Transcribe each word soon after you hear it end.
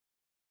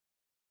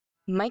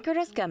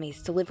Microdose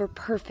gummies deliver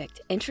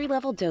perfect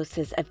entry-level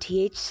doses of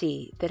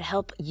THC that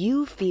help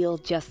you feel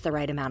just the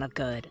right amount of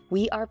good.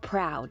 We are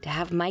proud to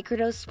have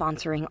Microdose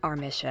sponsoring our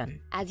mission.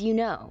 As you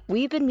know,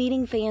 we've been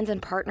meeting fans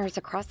and partners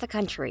across the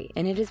country,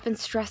 and it has been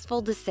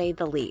stressful to say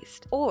the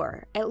least.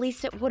 Or at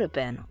least it would have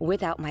been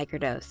without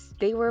Microdose.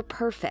 They were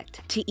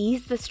perfect to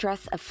ease the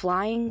stress of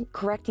flying,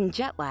 correcting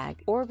jet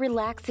lag, or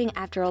relaxing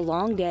after a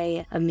long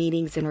day of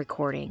meetings and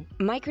recording.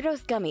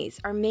 Microdose gummies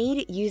are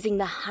made using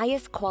the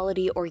highest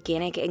quality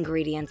organic ingredients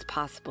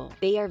possible.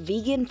 They are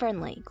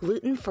vegan-friendly,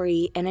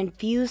 gluten-free, and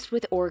infused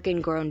with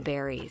Oregon-grown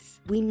berries.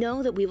 We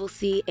know that we will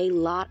see a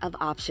lot of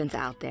options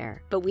out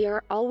there, but we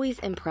are always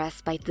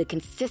impressed by the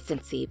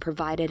consistency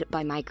provided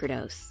by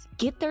Microdose.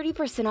 Get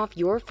 30% off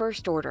your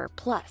first order,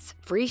 plus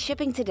free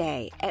shipping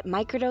today at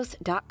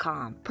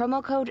microdose.com.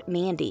 Promo code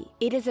MANDY.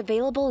 It is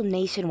available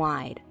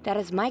nationwide. That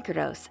is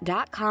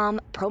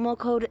microdose.com, promo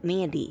code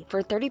MANDY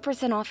for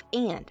 30% off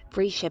and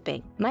free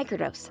shipping.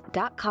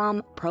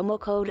 Microdose.com, promo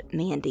code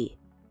MANDY.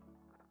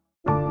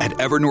 At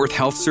Evernorth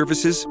Health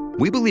Services,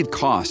 we believe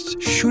costs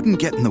shouldn't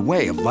get in the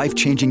way of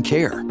life-changing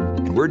care,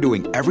 and we're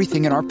doing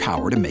everything in our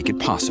power to make it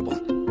possible.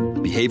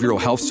 Behavioral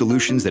health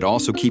solutions that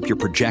also keep your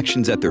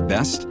projections at their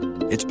best?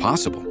 It's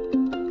possible.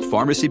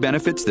 Pharmacy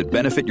benefits that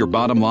benefit your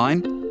bottom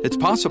line? It's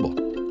possible.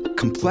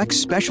 Complex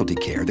specialty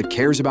care that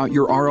cares about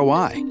your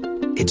ROI?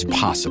 It's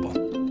possible.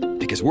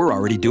 Because we're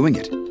already doing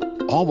it.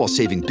 All while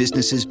saving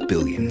businesses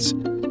billions.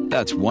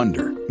 That's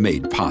Wonder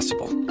made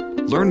possible.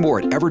 Learn more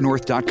at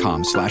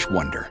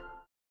evernorth.com/wonder.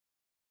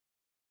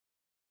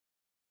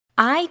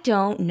 I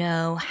don't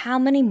know how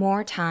many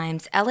more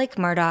times Alec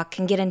Murdaugh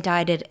can get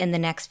indicted in the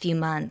next few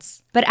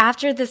months. But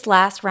after this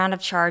last round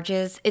of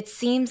charges, it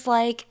seems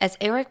like, as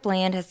Eric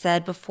Bland has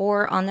said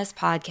before on this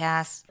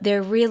podcast,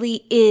 there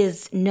really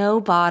is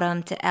no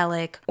bottom to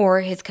Alec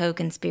or his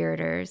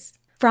co-conspirators.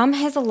 From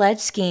his alleged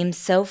schemes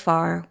so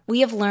far,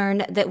 we have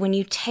learned that when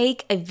you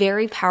take a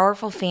very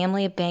powerful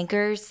family of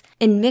bankers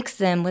and mix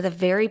them with a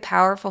very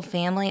powerful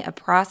family of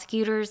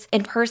prosecutors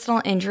and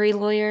personal injury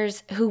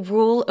lawyers who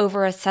rule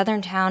over a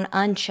southern town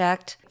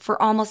unchecked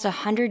for almost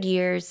 100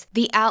 years,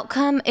 the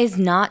outcome is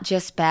not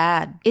just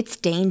bad, it's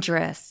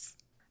dangerous.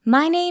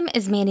 My name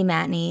is Mandy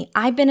Matney.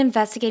 I've been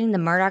investigating the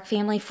Murdaugh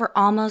family for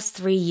almost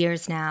 3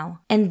 years now.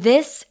 And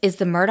this is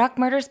the Murdaugh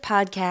Murders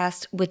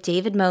Podcast with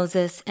David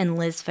Moses and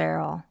Liz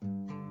Farrell.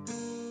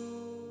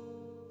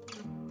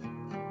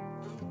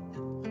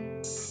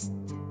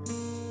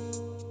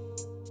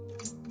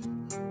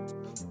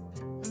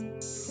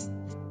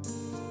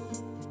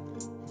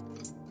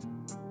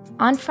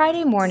 On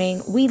Friday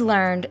morning, we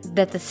learned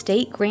that the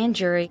state grand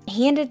jury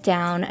handed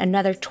down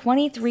another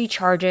 23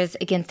 charges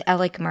against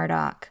Alec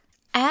Murdaugh.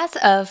 As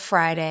of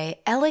Friday,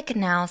 Alec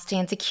now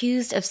stands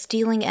accused of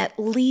stealing at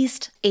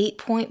least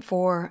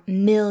 $8.4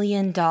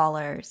 million.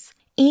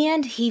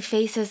 And he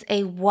faces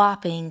a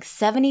whopping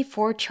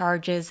 74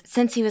 charges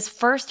since he was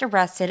first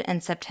arrested in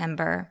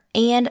September.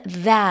 And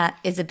that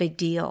is a big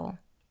deal.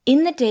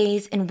 In the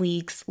days and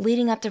weeks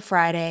leading up to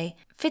Friday,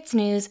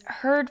 FITSNews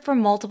heard from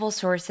multiple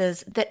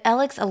sources that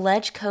Alec's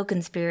alleged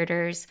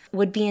co-conspirators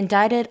would be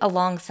indicted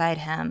alongside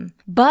him.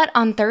 But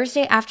on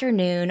Thursday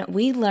afternoon,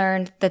 we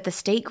learned that the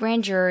state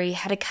grand jury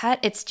had to cut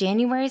its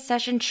January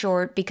session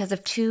short because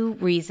of 2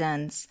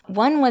 reasons.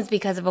 One was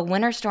because of a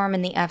winter storm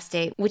in the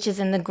upstate, which is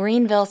in the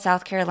Greenville,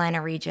 South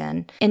Carolina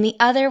region, and the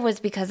other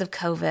was because of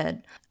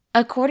COVID.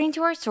 According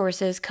to our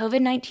sources,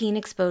 COVID-19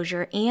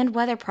 exposure and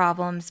weather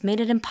problems made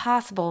it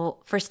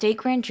impossible for state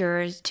grand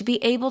jurors to be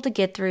able to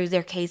get through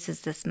their cases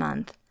this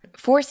month.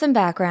 For some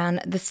background,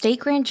 the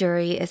state grand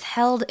jury is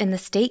held in the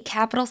state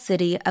capital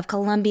city of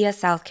Columbia,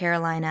 South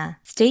Carolina.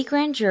 State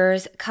grand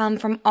jurors come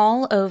from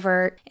all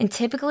over and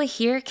typically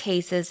hear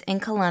cases in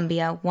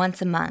Columbia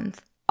once a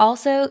month.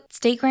 Also,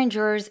 state grand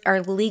jurors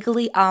are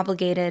legally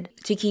obligated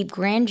to keep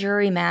grand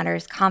jury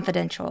matters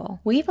confidential.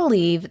 We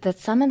believe that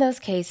some of those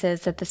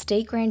cases that the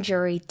state grand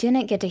jury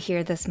didn't get to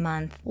hear this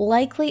month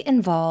likely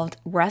involved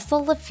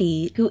Russell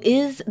Laffitte, who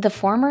is the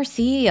former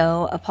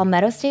CEO of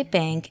Palmetto State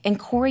Bank, and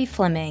Corey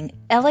Fleming,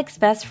 Alec's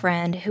best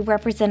friend who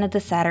represented the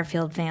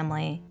Satterfield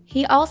family.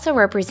 He also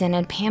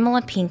represented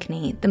Pamela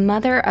Pinckney, the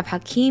mother of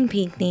Hakeem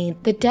Pinckney,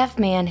 the deaf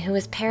man who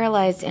was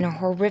paralyzed in a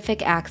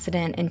horrific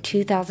accident in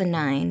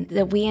 2009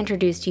 that we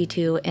introduced you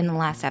to in the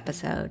last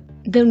episode.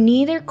 Though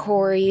neither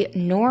Corey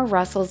nor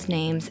Russell's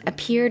names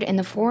appeared in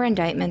the 4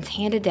 indictments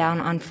handed down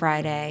on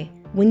Friday,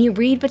 when you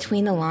read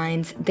between the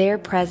lines, their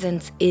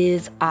presence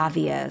is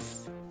obvious.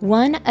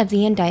 One of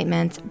the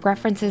indictments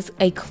references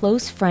a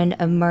close friend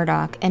of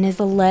Murdaugh and his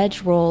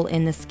alleged role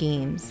in the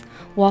schemes,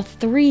 while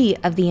 3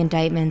 of the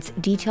indictments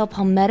detail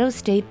Palmetto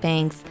State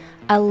Bank's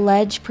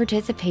alleged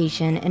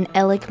participation in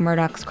Alec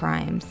Murdaugh's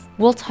crimes.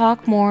 We'll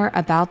talk more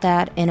about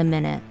that in a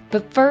minute.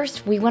 But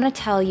first, we want to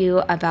tell you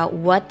about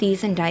what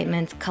these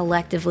indictments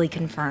collectively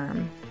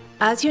confirm.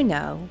 As you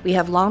know, we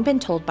have long been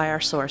told by our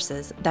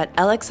sources that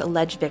Alec's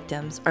alleged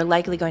victims are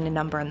likely going to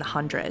number in the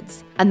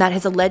hundreds, and that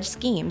his alleged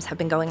schemes have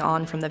been going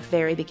on from the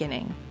very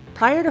beginning.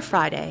 Prior to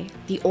Friday,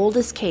 the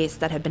oldest case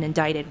that had been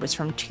indicted was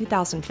from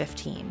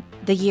 2015,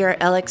 the year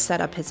Alec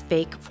set up his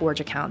fake Forge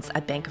accounts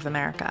at Bank of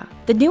America.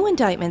 The new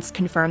indictments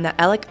confirm that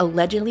Alec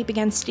allegedly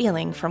began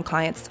stealing from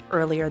clients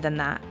earlier than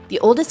that. The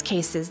oldest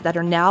cases that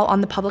are now on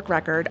the public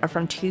record are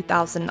from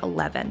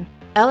 2011.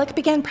 Alec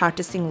began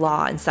practicing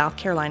law in South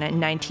Carolina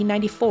in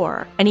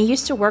 1994, and he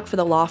used to work for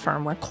the law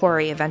firm where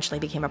Corey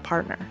eventually became a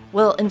partner.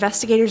 Will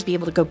investigators be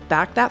able to go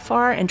back that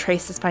far and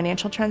trace his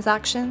financial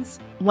transactions?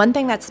 One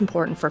thing that's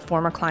important for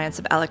former clients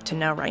of Alec to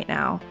know right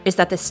now is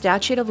that the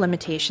statute of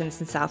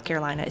limitations in South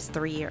Carolina is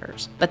 3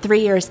 years, but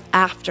 3 years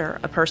after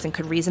a person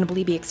could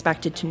reasonably be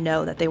expected to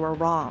know that they were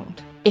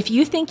wronged. If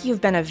you think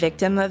you've been a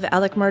victim of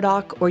Alec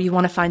Murdaugh, or you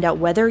want to find out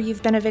whether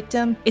you've been a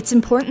victim, it's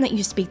important that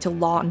you speak to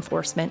law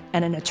enforcement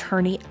and an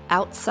attorney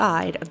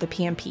outside of the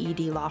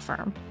PMPED law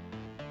firm.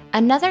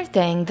 Another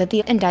thing that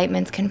the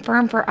indictments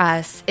confirm for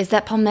us is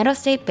that Palmetto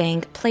State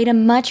Bank played a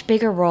much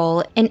bigger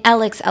role in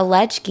Alec's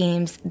alleged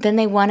schemes than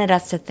they wanted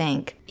us to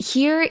think.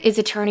 Here is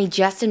attorney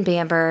Justin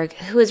Bamberg,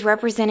 who is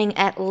representing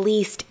at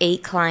least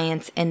 8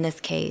 clients in this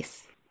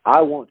case.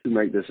 I want to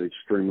make this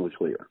extremely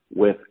clear.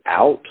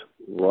 Without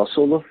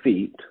Russell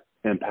Laffitte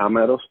and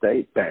Palmetto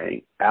State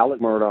Bank,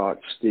 Alec Murdaugh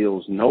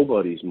steals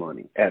nobody's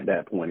money at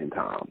that point in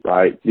time,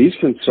 right? These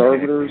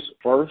conservators,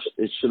 first,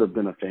 it should have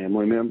been a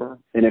family member.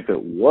 And if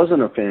it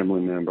wasn't a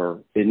family member,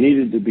 it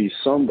needed to be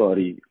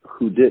somebody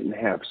who didn't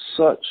have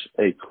such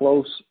a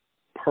close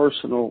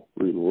personal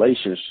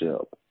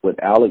relationship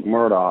with Alec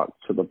Murdaugh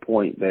to the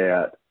point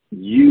that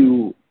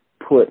you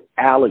put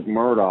Alec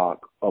Murdaugh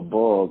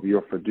above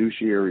your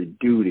fiduciary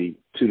duty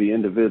to the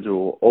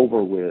individual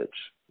over which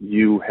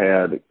you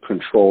had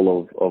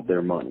control of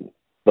their money.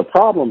 The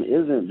problem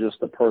isn't just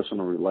the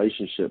personal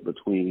relationship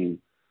between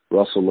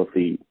Russell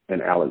Laffitte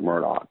and Alec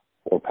Murdaugh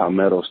or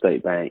Palmetto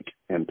State Bank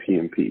and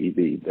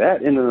PMPED.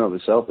 That in and of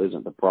itself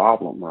isn't the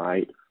problem,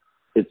 right?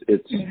 It's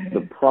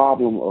the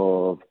problem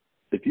of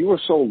if you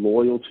are so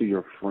loyal to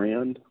your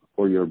friend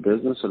or your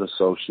business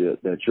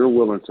associate that you're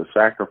willing to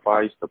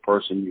sacrifice the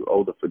person you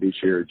owe the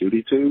fiduciary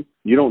duty to,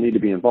 you don't need to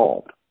be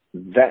involved.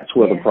 That's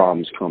where the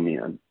problems come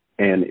in.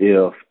 And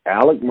if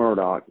Alec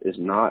Murdaugh is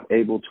not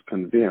able to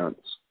convince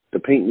the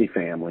Pinckney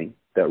family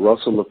that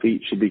Russell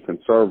Laffitte should be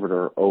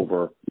conservator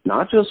over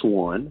not just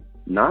one,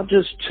 not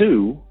just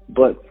 2,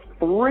 but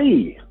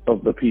 3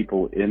 of the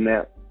people in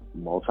that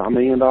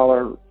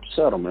multi-million-dollar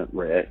settlement,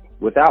 Rick,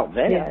 without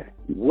that,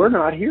 we're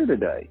not here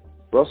today.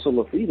 Russell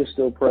Laffitte is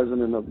still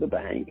president of the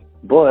bank,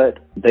 but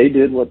they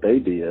did what they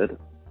did,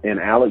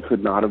 and Alec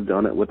could not have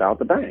done it without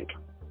the bank,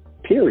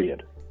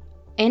 period.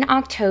 In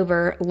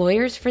October,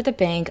 lawyers for the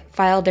bank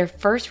filed their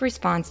first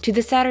response to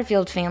the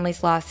Satterfield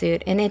family's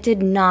lawsuit, and it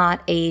did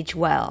not age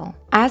well.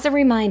 As a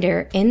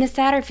reminder, in the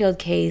Satterfield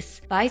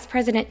case, Vice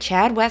President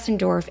Chad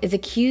Westendorf is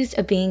accused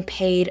of being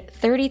paid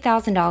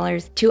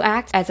 $30,000 to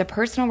act as a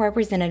personal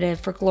representative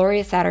for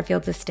Gloria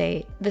Satterfield's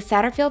estate. The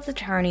Satterfield's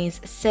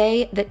attorneys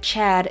say that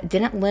Chad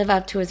didn't live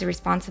up to his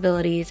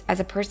responsibilities as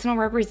a personal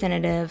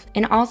representative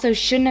and also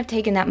shouldn't have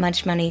taken that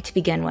much money to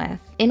begin with.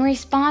 In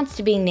response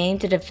to being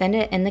named a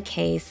defendant in the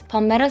case,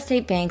 Palmetto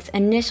State Bank's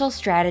initial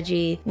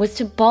strategy was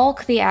to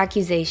bulk the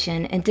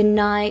accusation and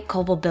deny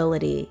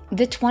culpability.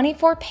 The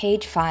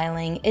 24-page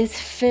filing is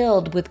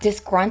filled with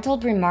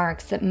disgruntled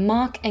remarks that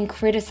mock and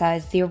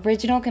criticize the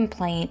original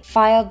complaint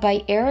filed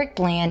by Eric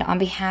Bland on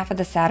behalf of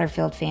the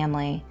Satterfield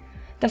family.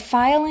 The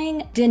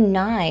filing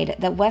denied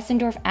that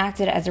Westendorf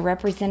acted as a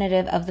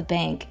representative of the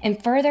bank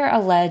and further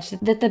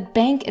alleged that the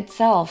bank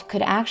itself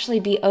could actually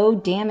be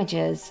owed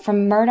damages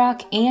from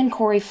Murdaugh and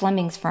Corey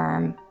Fleming's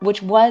firm,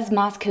 which was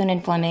Moss,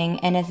 Kuhn & Fleming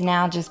and is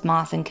now just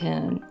Moss &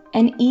 Kuhn.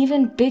 An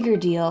even bigger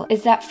deal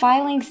is that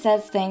filing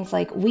says things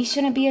like, we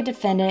shouldn't be a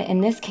defendant in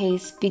this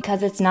case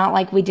because it's not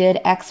like we did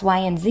X, Y,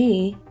 and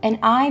Z, and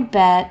I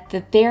bet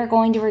that they're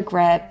going to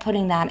regret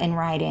putting that in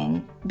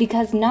writing.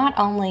 Because not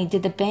only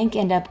did the bank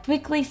end up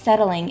quickly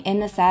settling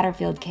in the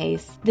Satterfield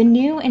case, the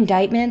new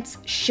indictments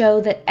show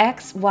that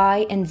X,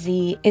 Y, and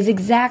Z is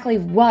exactly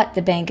what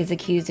the bank is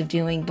accused of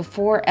doing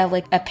before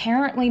Alec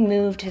apparently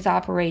moved his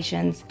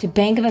operations to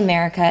Bank of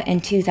America in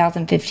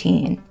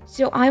 2015.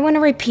 So I want to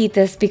repeat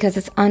this because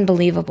it's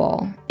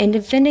unbelievable. In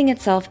defending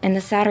itself in the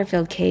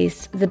Satterfield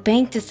case, the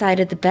bank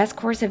decided the best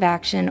course of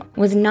action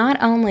was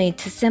not only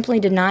to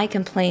simply deny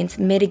complaints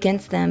made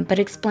against them, but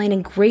explain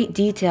in great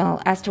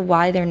detail as to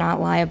why they're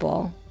not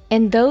liable.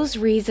 And those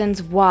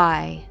reasons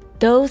why,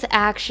 those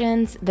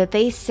actions that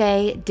they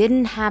say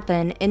didn't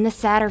happen in the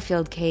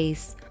Satterfield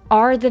case,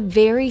 are the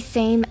very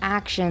same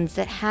actions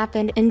that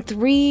happened in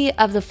 3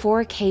 of the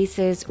 4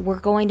 cases we're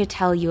going to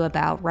tell you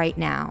about right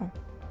now.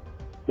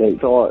 They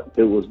thought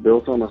it was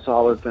built on a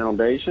solid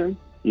foundation.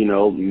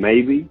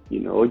 Maybe,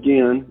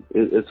 again,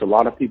 it's a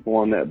lot of people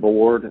on that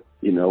board,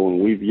 and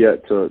we've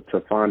yet to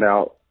find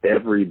out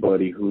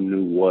everybody who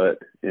knew what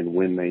and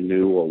when they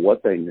knew or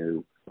what they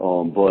knew.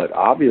 But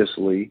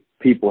obviously,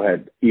 people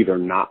had either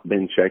not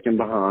been checking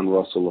behind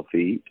Russell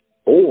Laffitte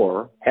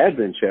or had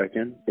been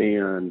checking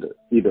and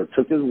either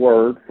took his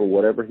word for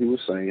whatever he was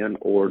saying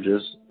or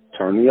just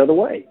turned the other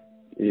way.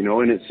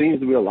 And it seems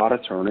to be a lot of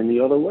turning the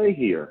other way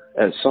here.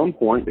 At some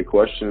point, the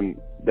question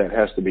that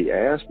has to be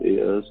asked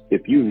is,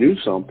 if you knew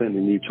something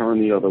and you turn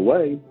the other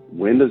way,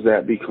 when does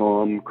that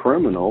become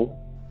criminal?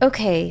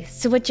 Okay,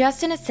 so what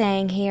Justin is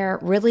saying here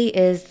really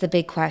is the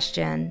big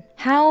question.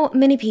 How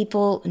many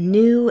people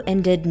knew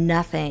and did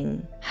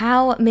nothing?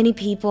 How many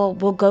people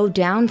will go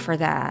down for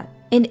that?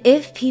 And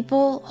if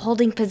people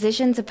holding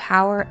positions of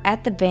power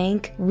at the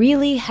bank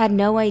really had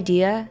no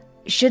idea,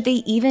 should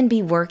they even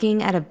be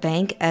working at a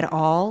bank at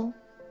all?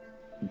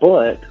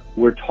 But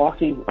we're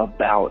talking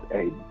about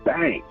a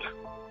bank,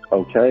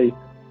 okay?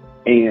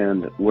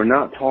 And we're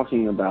not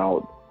talking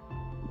about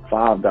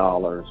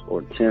 $5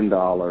 or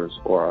 $10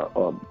 or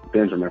a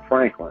Benjamin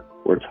Franklin.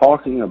 We're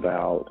talking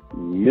about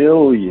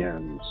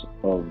millions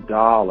of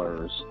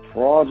dollars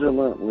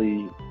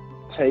fraudulently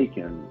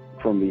taken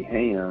from the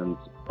hands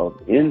of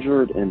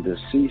injured and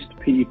deceased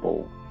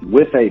people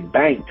with a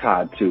bank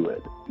tied to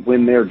it,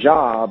 when their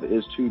job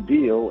is to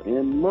deal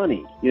in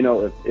money.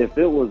 If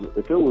it was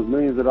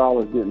millions of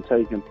dollars getting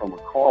taken from a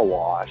car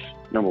wash,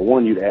 number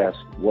one, you'd ask,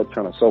 what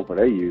kind of soap are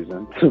they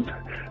using?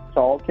 It's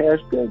all cash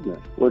business.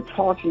 We're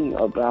talking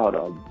about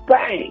a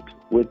bank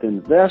with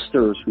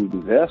investors who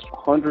invest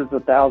hundreds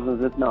of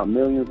thousands, if not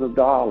millions of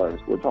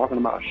dollars. We're talking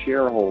about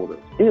shareholders.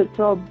 It's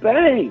a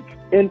bank.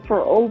 And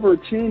for over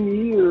 10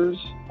 years,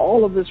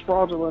 all of this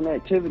fraudulent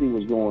activity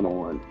was going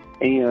on.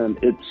 And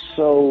it's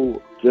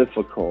so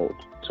difficult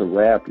to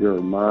wrap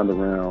your mind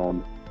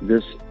around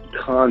this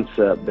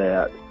concept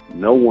that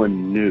no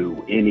one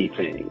knew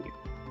anything.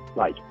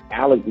 Like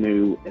Alec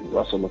knew and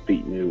Russell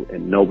Laffitte knew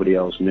and nobody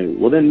else knew.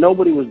 Well, then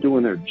nobody was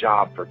doing their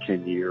job for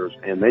 10 years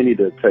and they need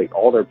to take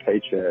all their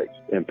paychecks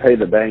and pay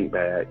the bank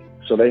back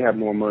so they have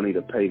more money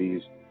to pay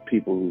these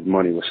people whose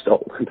money was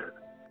stolen.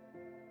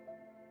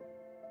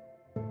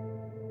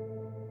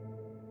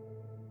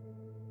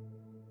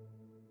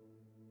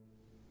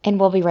 And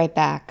we'll be right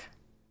back.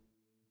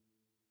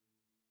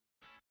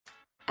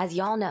 As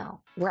y'all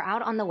know, we're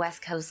out on the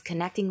West Coast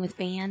connecting with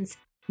fans,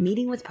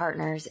 meeting with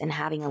partners, and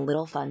having a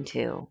little fun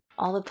too.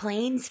 All the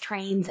planes,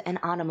 trains, and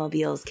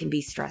automobiles can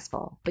be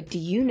stressful, but do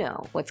you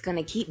know what's going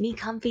to keep me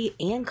comfy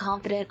and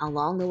confident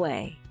along the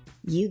way?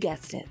 You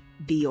guessed it,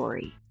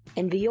 Vuori.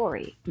 And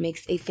Vuori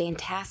makes a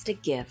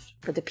fantastic gift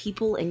for the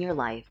people in your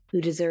life who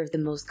deserve the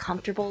most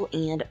comfortable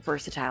and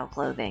versatile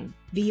clothing.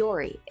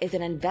 Vuori is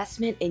an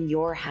investment in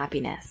your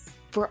happiness.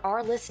 For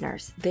our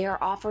listeners, they are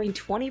offering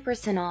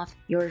 20% off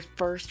your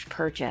first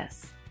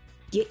purchase.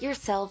 Get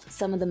yourself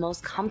some of the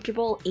most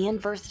comfortable and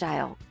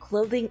versatile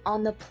clothing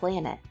on the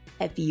planet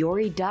at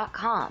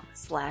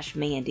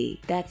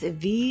vuori.com/Mandy. That's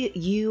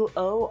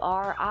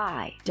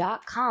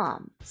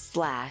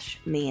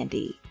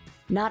VUORI.com/Mandy.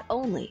 Not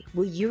only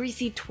will you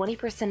receive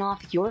 20%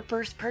 off your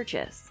first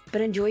purchase,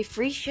 but enjoy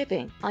free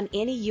shipping on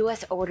any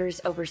U.S.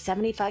 orders over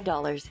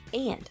 $75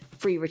 and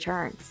free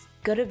returns.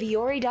 Go to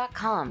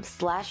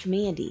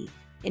vuori.com/Mandy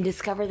and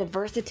discover the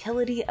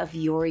versatility of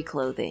Vuori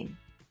clothing.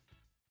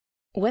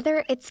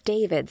 Whether it's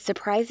David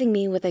surprising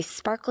me with a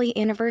sparkly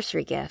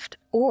anniversary gift,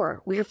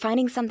 or we're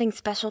finding something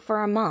special for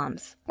our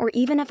moms, or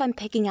even if I'm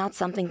picking out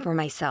something for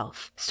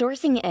myself,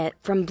 sourcing it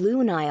from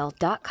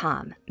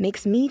BlueNile.com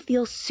makes me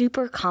feel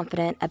super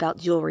confident about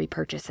jewelry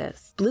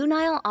purchases. Blue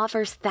Nile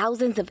offers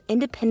thousands of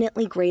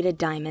independently graded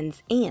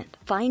diamonds and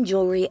fine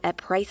jewelry at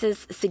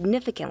prices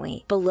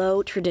significantly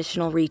below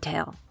traditional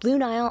retail. Blue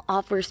Nile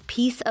offers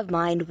peace of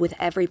mind with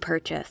every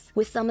purchase,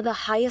 with some of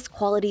the highest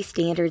quality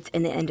standards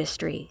in the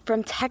industry.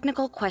 From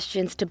technical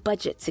questions to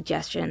budget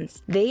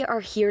suggestions, they are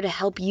here to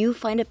help you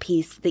find a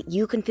piece that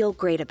you can feel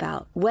great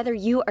about, whether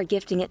you are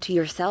gifting it to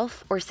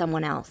yourself or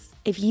someone else.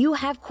 If you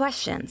have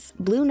questions,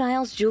 Blue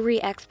Nile's jewelry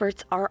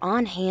experts are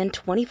on hand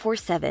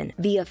 24/7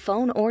 via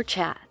phone or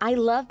chat. I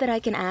love that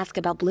I can ask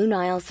about Blue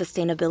Nile's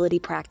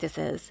sustainability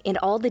practices and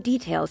all the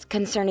details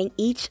concerning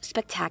each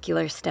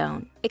spectacular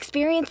stone.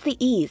 Experience the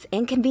ease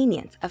and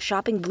convenience of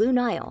shopping Blue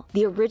Nile,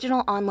 the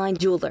original online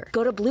jeweler.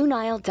 Go to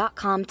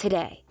BlueNile.com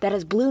today. That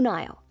is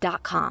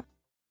BlueNile.com.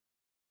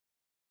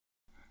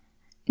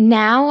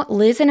 Now,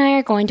 Liz and I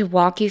are going to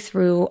walk you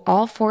through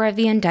all 4 of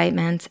the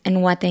indictments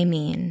and what they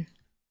mean.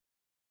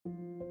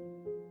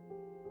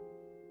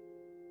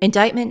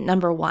 Indictment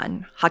number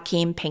 1,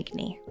 Hakeem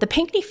Pinkney. The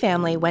Pinkney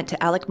family went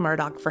to Alec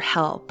Murdaugh for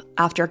help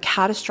after a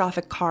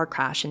catastrophic car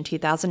crash in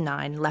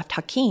 2009 left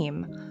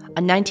Hakeem,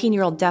 a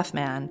 19-year-old deaf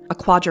man, a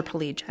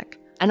quadriplegic,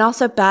 and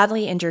also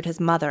badly injured his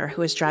mother,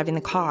 who was driving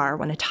the car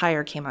when a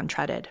tire came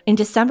untreaded. In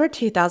December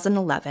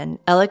 2011,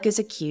 Alec is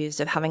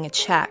accused of having a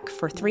check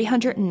for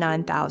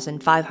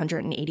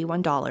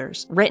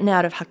 $309,581 written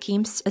out of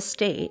Hakeem's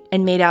estate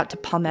and made out to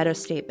Palmetto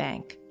State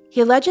Bank. He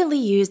allegedly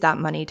used that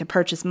money to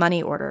purchase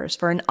money orders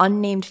for an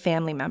unnamed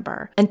family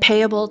member and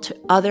payable to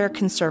other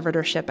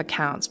conservatorship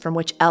accounts from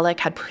which Alec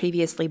had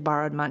previously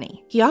borrowed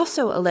money. He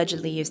also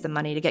allegedly used the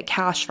money to get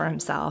cash for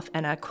himself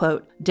and a,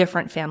 quote,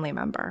 different family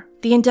member.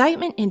 The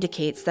indictment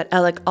indicates that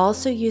Alec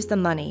also used the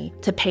money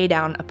to pay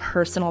down a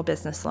personal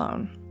business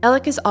loan.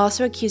 Alec is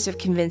also accused of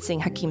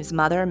convincing Hakeem's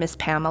mother, Miss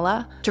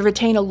Pamela, to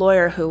retain a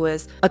lawyer who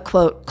was a,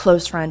 quote,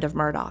 close friend of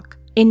Murdaugh.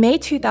 In May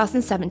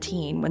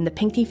 2017, when the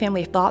Pinckney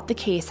family thought the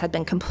case had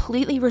been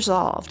completely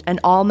resolved and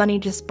all money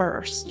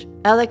disbursed,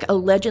 Alec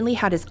allegedly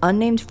had his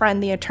unnamed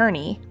friend, the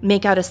attorney,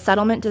 make out a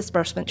settlement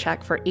disbursement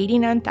check for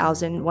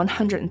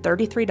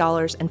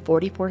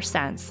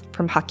 $89,133.44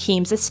 from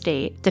Hakeem's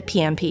estate to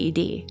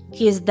PMPED.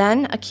 He is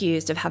then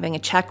accused of having a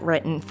check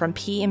written from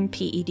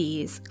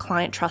PMPED's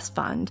client trust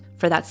fund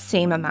for that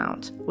same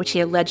amount, which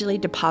he allegedly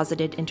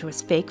deposited into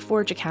his fake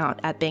Forge account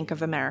at Bank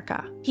of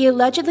America. He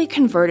allegedly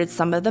converted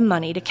some of the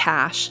money to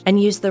cash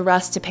and used the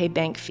rest to pay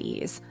bank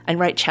fees and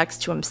write checks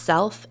to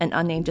himself and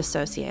unnamed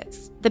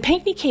associates. The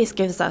Pinckney case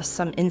gives us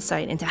some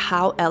insight into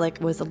how Alec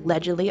was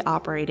allegedly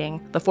operating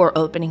before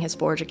opening his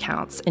Forge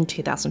accounts in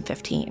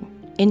 2015.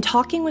 In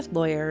talking with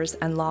lawyers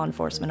and law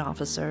enforcement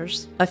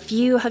officers, a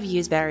few have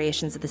used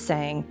variations of the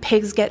saying,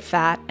 pigs get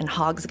fat and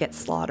hogs get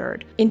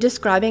slaughtered, in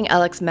describing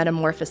Alec's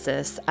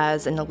metamorphosis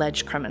as an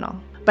alleged criminal.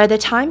 By the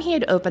time he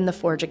had opened the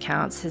Forge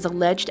accounts, his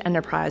alleged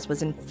enterprise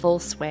was in full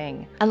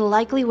swing, and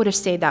likely would have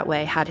stayed that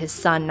way had his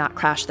son not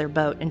crashed their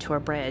boat into a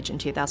bridge in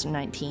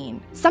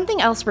 2019. Something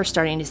else we're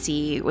starting to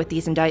see with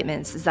these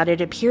indictments is that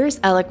it appears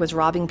Alec was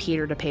robbing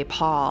Peter to pay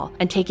Paul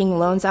and taking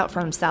loans out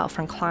for himself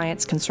from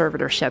clients'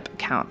 conservatorship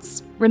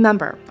accounts.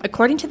 Remember,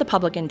 according to the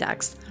Public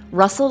Index,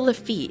 Russell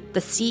Laffitte, the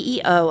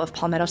CEO of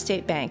Palmetto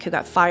State Bank, who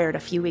got fired a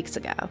few weeks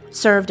ago,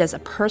 served as a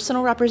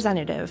personal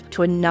representative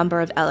to a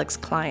number of Alec's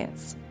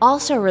clients.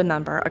 Also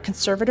remember, a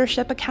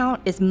conservatorship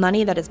account is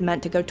money that is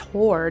meant to go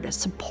toward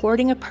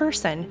supporting a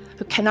person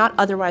who cannot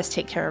otherwise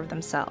take care of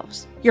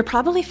themselves. You're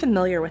probably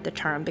familiar with the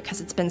term because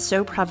it's been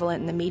so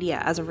prevalent in the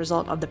media as a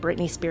result of the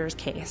Britney Spears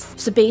case.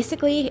 So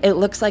basically, it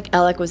looks like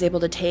Alec was able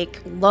to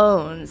take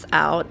loans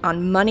out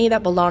on money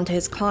that belonged to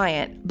his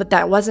client, but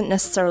that wasn't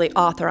necessarily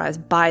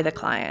authorized by the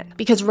client.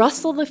 Because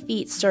Russell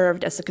Laffitte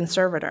served as a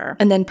conservator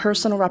and then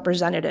personal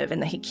representative in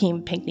the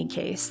Hakeem Pinckney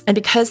case, and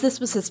because this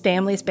was his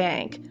family's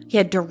bank, he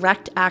had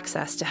direct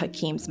access to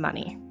Hakeem's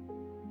money.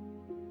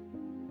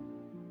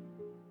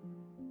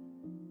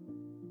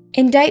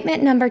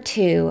 Indictment number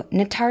 2,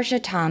 Natasha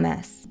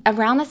Thomas.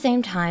 Around the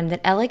same time that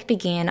Alec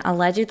began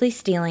allegedly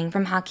stealing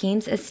from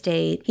Hakeem's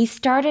estate, he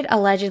started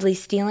allegedly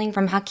stealing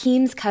from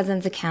Hakeem's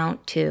cousin's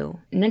account too.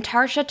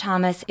 Natasha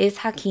Thomas is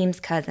Hakeem's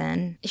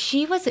cousin.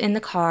 She was in the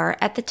car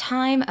at the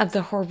time of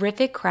the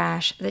horrific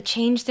crash that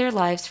changed their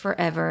lives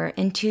forever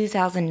in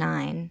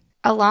 2009.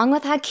 Along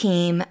with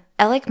Hakeem,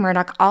 Alec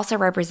Murdaugh also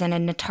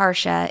represented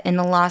Natasha in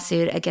the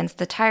lawsuit against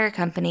the tire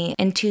company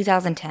in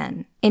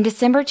 2010. In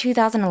December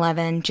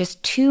 2011,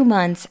 just 2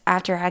 months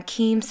after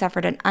Hakeem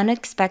suffered an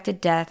unexpected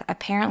death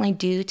apparently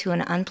due to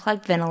an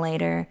unplugged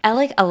ventilator,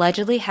 Alec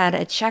allegedly had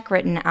a check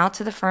written out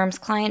to the firm's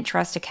client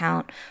trust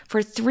account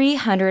for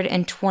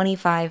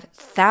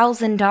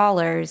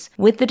 $325,000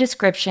 with the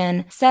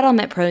description,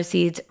 settlement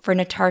proceeds for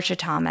Natasha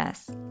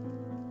Thomas.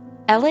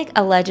 Alec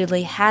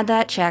allegedly had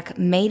that check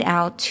made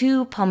out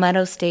to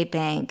Palmetto State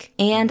Bank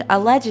and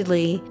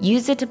allegedly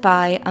used it to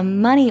buy a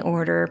money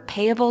order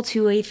payable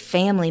to a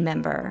family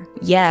member.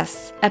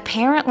 Yes,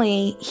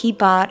 apparently he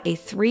bought a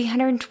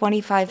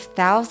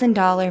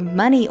 $325,000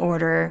 money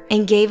order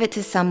and gave it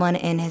to someone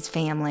in his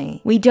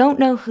family. We don't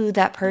know who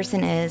that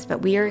person is,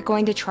 but we are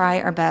going to try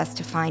our best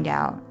to find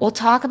out. We'll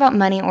talk about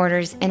money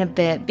orders in a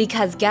bit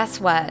because guess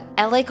what?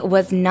 Alec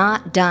was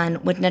not done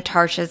with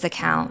Natasha's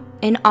account.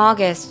 In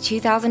August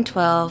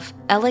 2012,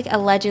 Alec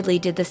allegedly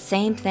did the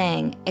same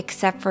thing,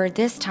 except for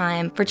this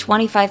time for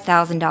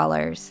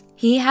 $25,000.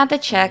 He had the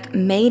check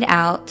made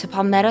out to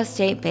Palmetto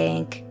State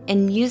Bank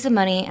and used the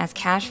money as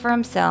cash for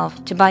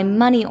himself to buy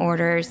money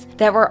orders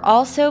that were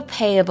also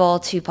payable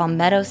to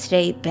Palmetto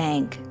State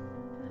Bank.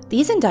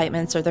 These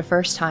indictments are the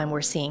first time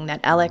we're seeing that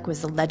Alec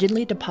was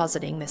allegedly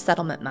depositing the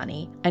settlement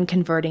money and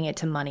converting it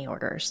to money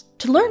orders.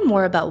 To learn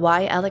more about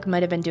why Alec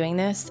might have been doing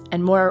this,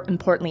 and more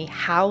importantly,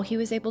 how he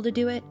was able to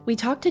do it, we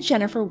talked to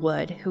Jennifer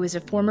Wood, who is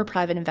a former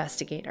private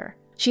investigator.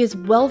 She is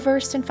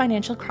well-versed in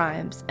financial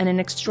crimes and an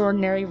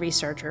extraordinary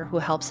researcher who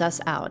helps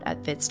us out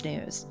at Fitz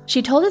News.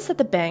 She told us that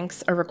the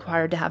banks are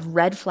required to have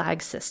red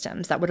flag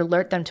systems that would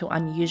alert them to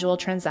unusual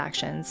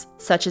transactions,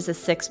 such as a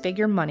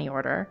 6-figure money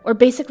order, or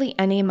basically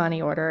any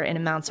money order in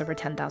amounts over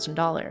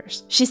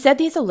 $10,000. She said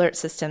these alert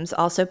systems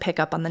also pick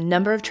up on the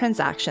number of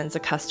transactions a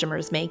customer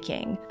is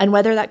making, and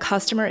whether that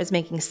customer is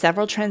making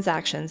several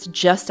transactions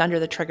just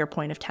under the trigger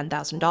point of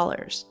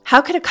 $10,000.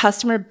 How could a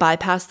customer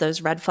bypass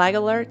those red flag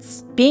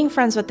alerts? Being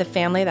friends with the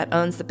family that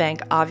owns the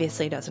bank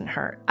obviously doesn't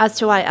hurt. As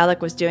to why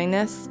Alec was doing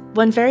this,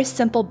 one very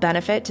simple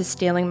benefit to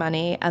stealing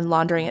money and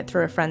laundering it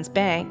through a friend's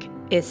bank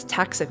is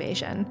tax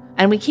evasion.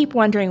 And we keep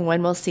wondering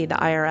when we'll see the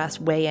IRS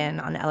weigh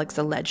in on Alec's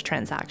alleged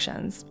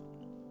transactions.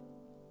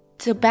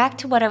 So back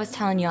to what I was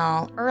telling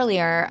y'all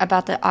earlier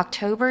about the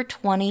October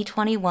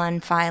 2021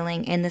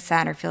 filing in the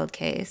Satterfield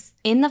case.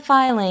 In the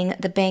filing,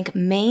 the bank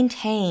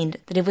maintained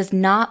that it was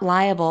not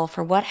liable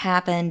for what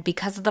happened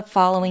because of the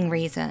following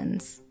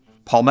reasons.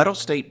 Palmetto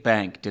State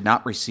Bank did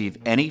not receive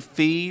any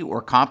fee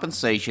or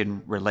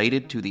compensation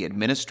related to the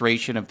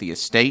administration of the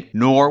estate,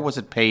 nor was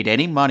it paid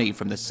any money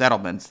from the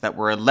settlements that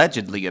were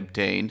allegedly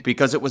obtained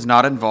because it was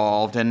not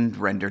involved and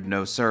rendered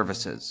no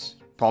services.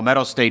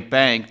 Palmetto State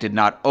Bank did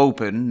not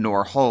open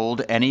nor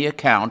hold any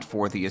account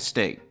for the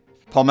estate.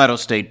 Palmetto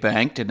State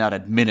Bank did not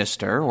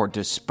administer or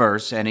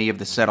disperse any of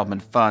the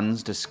settlement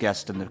funds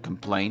discussed in the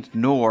complaint,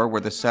 nor were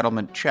the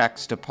settlement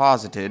checks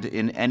deposited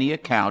in any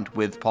account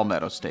with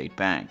Palmetto State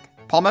Bank.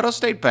 Palmetto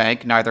State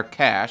Bank neither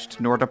cashed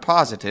nor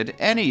deposited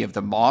any of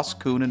the Moss,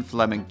 Kuhn, and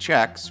Fleming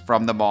checks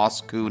from the Moss,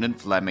 Kuhn, and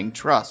Fleming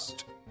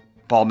Trust.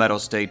 Palmetto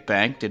State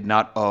Bank did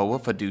not owe a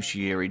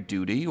fiduciary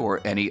duty or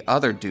any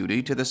other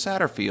duty to the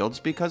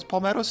Satterfields because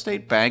Palmetto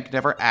State Bank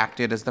never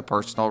acted as the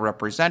personal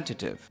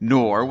representative,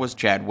 nor was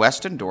Chad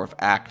Westendorf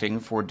acting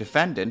for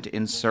defendant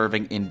in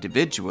serving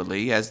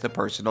individually as the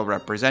personal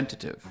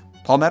representative.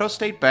 Palmetto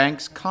State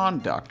Bank's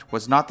conduct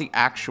was not the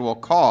actual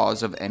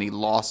cause of any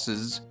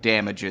losses,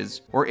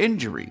 damages, or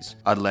injuries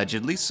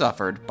allegedly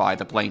suffered by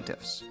the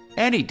plaintiffs.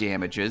 Any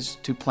damages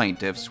to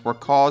plaintiffs were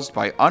caused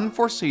by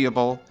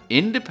unforeseeable,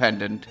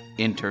 independent,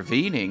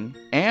 intervening,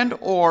 and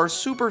or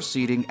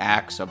superseding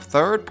acts of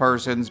third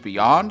persons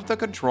beyond the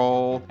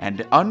control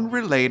and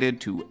unrelated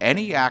to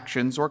any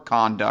actions or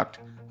conduct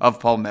of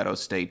Palmetto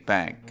State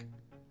Bank.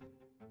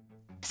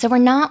 So we're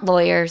not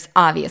lawyers,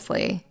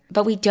 obviously,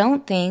 but we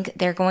don't think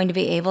they're going to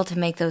be able to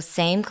make those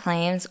same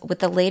claims with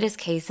the latest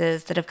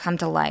cases that have come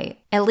to light,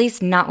 at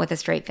least not with a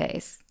straight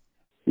face.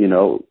 You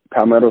know,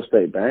 Palmetto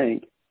State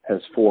Bank has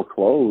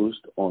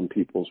foreclosed on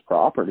people's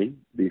property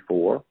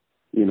before,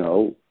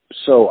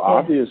 so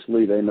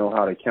obviously they know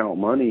how to count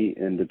money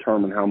and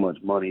determine how much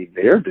money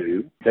they're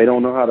due. They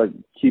don't know how to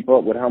keep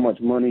up with how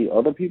much money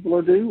other people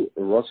are due.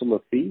 Russell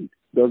Laffitte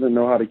doesn't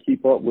know how to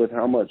keep up with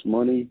how much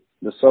money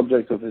the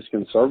subjects of his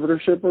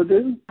conservatorship are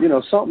due.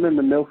 Something in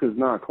the milk is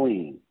not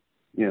clean.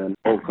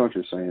 Old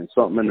country saying,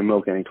 something in the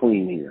milk ain't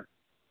clean here.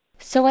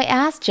 So I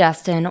asked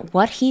Justin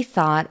what he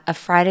thought of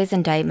Friday's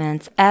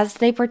indictments as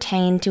they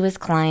pertain to his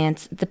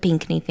clients, the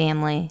Pinckney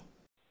family.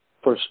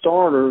 For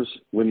starters,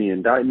 when the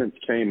indictments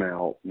came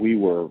out, we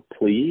were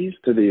pleased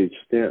to the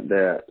extent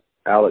that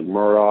Alec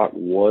Murdaugh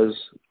was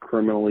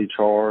criminally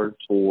charged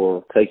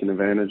for taking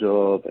advantage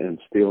of and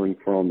stealing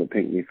from the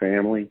Pinckney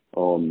family.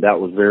 That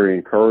was very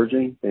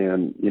encouraging.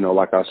 And,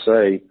 like I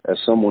say, as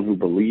someone who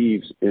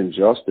believes in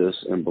justice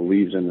and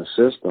believes in the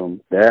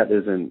system, that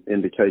is an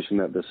indication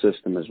that the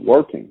system is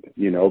working,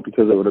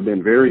 because it would have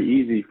been very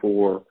easy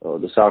for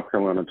the South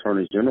Carolina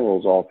Attorney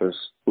General's office,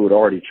 who had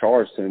already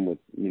charged him with,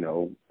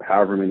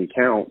 however many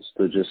counts,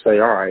 to just say,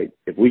 all right,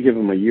 if we give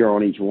him a year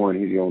on each one,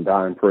 he's going to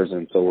die in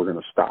prison, so we're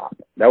going to stop.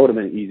 That would have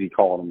been an easy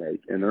call to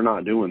make, and they're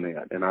not doing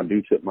that. And I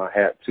do tip my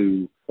hat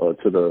to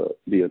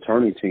the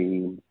attorney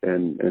team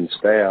and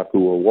staff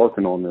who are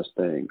working on this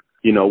thing.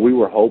 We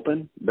were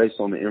hoping, based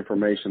on the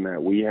information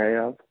that we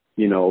have,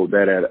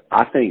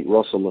 I think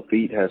Russell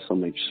Laffitte has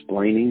some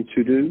explaining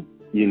to do.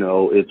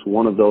 It's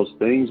one of those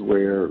things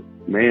where,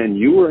 man,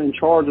 you were in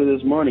charge of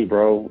this money,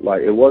 bro.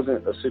 Like, it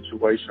wasn't a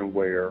situation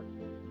where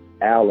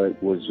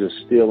Alec was just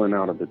stealing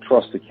out of the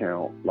trust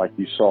account like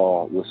you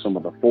saw with some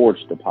of the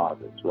forged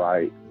deposits,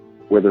 right,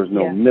 where there's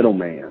no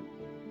middleman.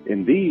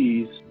 In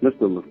these,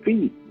 Mr.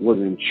 Laffitte was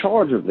in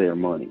charge of their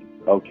money,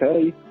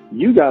 okay?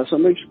 You got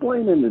some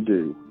explaining to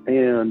do.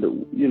 And,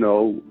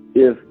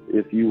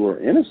 if you were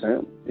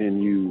innocent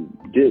and you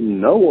didn't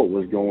know what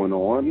was going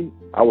on,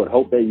 I would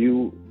hope that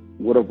you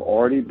would have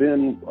already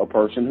been a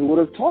person who would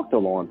have talked to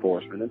law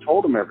enforcement and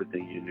told them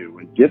everything you knew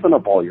and given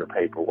up all your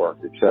paperwork,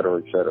 et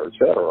cetera,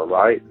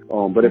 right?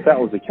 But if that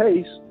was the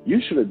case,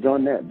 you should have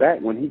done that back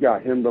when he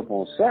got hemmed up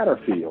on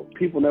Satterfield.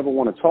 People never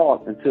want to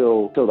talk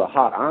until the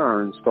hot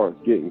iron starts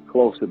getting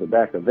close to the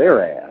back of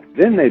their ass.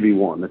 Then they be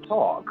wanting to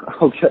talk,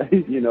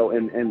 okay?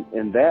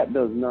 And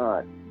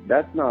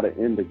that's not an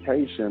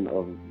indication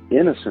of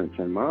innocence,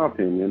 in my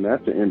opinion.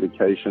 That's an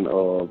indication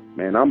of,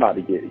 man, I'm about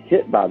to get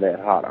hit by that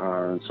hot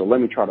iron, so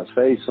let me try to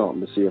say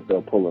something to see if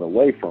they'll pull it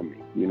away from me.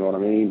 You know what I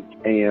mean?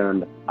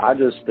 And I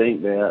just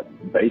think that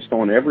based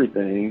on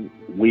everything,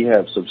 we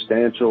have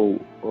substantial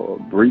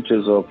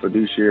breaches of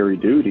fiduciary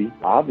duty.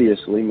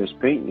 Obviously, Ms.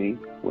 Pinckney,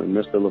 when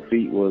Mr.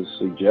 Laffitte was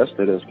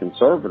suggested as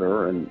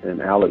conservator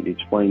and Alec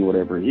explained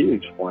whatever he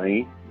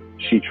explained,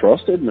 she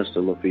trusted Mr.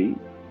 Laffitte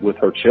with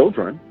her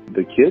children.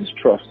 The kids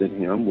trusted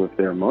him with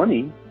their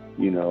money.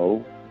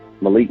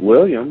 Malik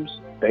Williams,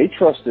 they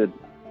trusted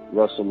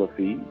Russell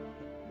Laffitte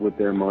with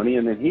their money,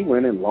 and then he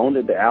went and loaned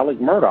it to Alec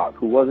Murdaugh,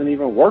 who wasn't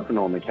even working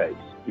on the case.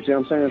 You see what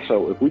I'm saying?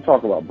 So if we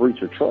talk about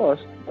breach of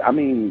trust, I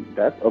mean,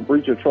 that's a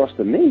breach of trust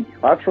to me.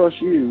 I trust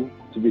you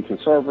to be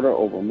conservator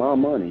over my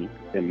money,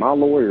 and my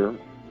lawyer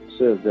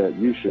says that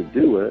you should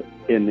do it,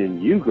 and then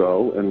you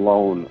go and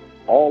loan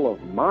all of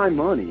my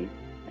money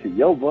to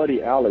your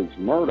buddy Alex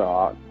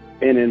Murdaugh,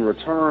 and in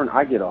return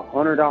I get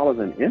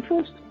 $100 in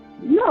interest?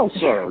 No,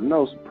 sir.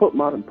 No, put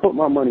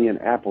my money in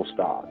Apple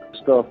stock,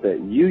 stuff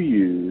that you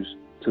use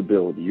to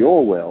build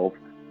your wealth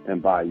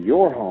and buy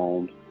your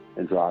homes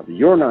and drive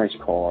your nice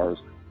cars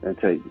and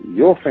take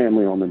your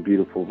family on the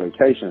beautiful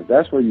vacations.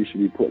 That's where you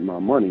should be putting my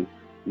money,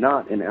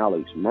 not in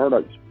Alex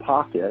Murdaugh's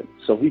pocket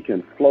so he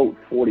can float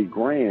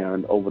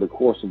 $40,000 over the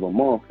course of a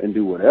month and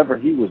do whatever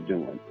he was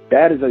doing.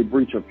 That is a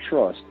breach of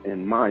trust,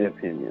 in my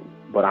opinion.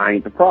 but I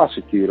ain't the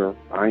prosecutor.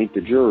 I ain't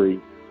the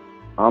jury.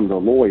 I'm the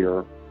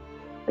lawyer,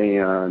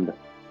 and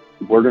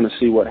we're going to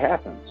see what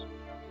happens.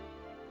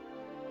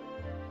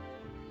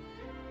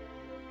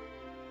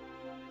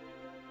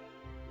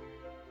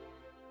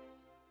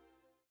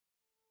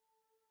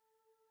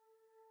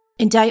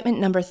 Indictment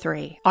number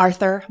 3,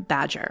 Arthur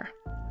Badger.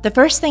 The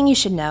first thing you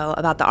should know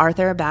about the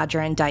Arthur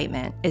Badger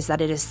indictment is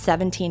that it is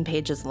 17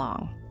 pages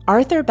long.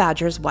 Arthur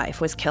Badger's wife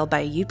was killed by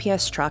a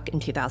UPS truck in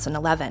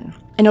 2011.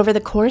 And over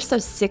the course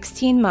of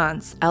 16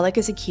 months, Alec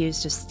is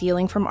accused of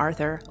stealing from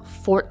Arthur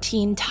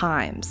 14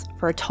 times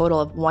for a total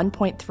of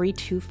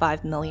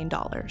 $1.325 million.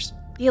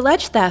 The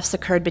alleged thefts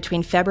occurred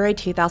between February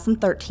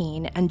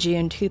 2013 and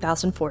June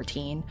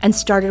 2014 and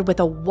started with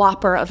a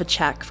whopper of a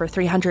check for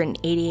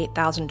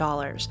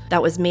 $388,000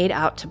 that was made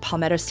out to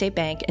Palmetto State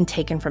Bank and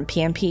taken from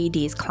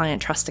PMPED's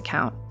client trust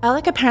account.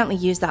 Alec apparently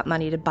used that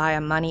money to buy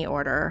a money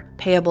order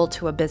payable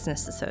to a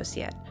business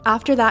associate.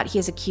 After that, he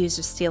is accused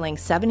of stealing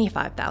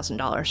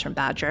 $75,000 from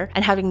Badger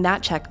and having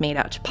that check made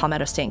out to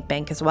Palmetto State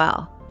Bank as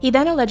well. He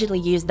then allegedly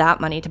used that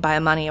money to buy a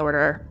money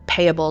order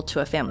payable to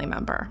a family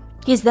member.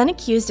 He is then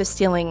accused of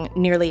stealing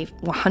nearly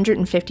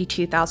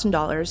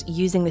 $152,000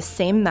 using the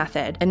same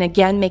method and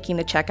again making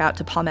the check out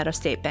to Palmetto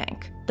State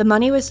Bank. The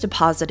money was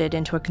deposited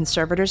into a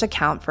conservator's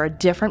account for a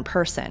different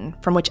person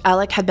from which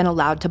Alec had been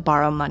allowed to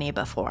borrow money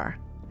before.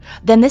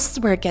 Then this is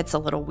where it gets a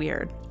little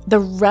weird. The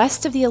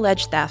rest of the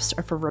alleged thefts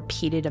are for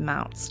repeated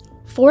amounts.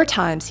 4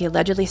 times he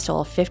allegedly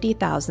stole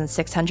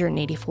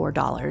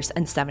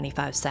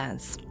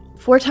 $50,684.75.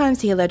 4 times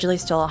he allegedly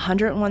stole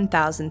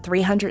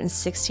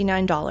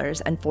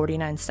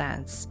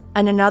 $101,369.49,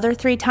 and another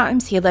 3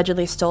 times he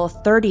allegedly stole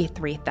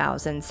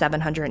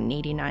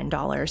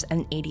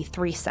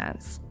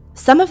 $33,789.83.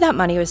 Some of that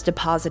money was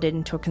deposited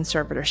into a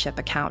conservatorship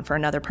account for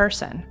another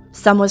person.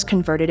 Some was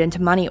converted into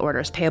money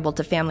orders payable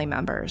to family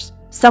members.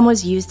 Some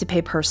was used to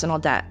pay personal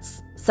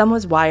debts. Some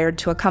was wired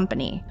to a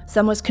company.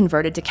 Some was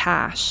converted to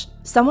cash.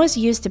 Some was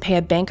used to pay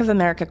a Bank of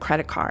America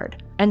credit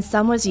card. And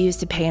some was used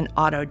to pay an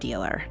auto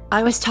dealer.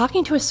 I was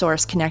talking to a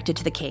source connected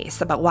to the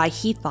case about why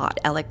he thought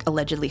Alec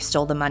allegedly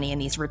stole the money in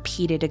these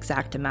repeated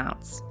exact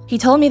amounts. He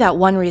told me that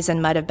one reason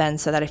might have been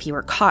so that if he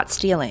were caught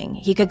stealing,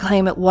 he could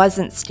claim it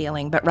wasn't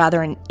stealing, but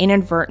rather an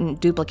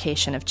inadvertent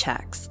duplication of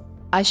checks.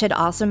 I should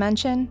also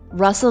mention,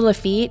 Russell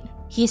Lafitte,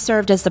 he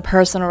served as the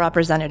personal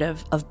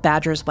representative of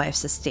Badger's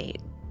wife's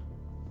estate.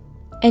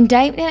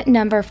 Indictment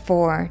number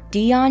 4,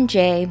 Deon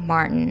J.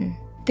 Martin.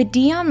 The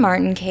Deon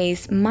Martin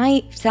case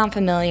might sound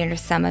familiar to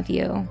some of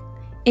you.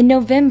 In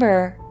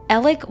November,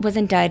 Alec was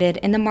indicted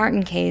in the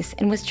Martin case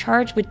and was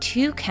charged with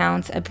 2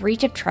 counts of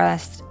breach of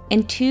trust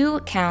and 2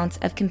 counts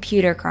of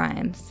computer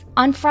crimes.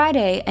 On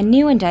Friday, a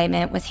new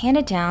indictment was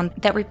handed down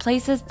that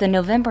replaces the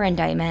November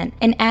indictment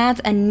and adds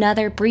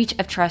another breach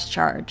of trust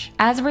charge.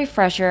 As a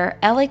refresher,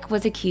 Alec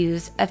was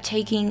accused of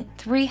taking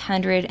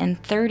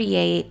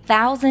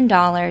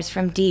 $338,000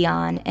 from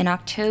Deon in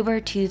October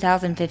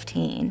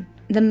 2015.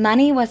 The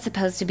money was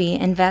supposed to be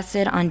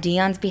invested on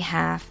Deon's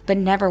behalf, but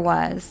never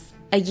was.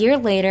 A year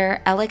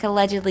later, Alec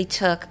allegedly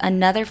took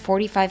another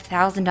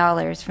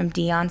 $45,000 from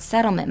Deon's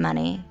settlement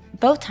money.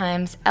 Both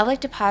times,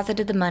 Alec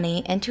deposited the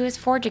money into his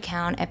Forge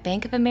account at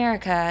Bank of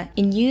America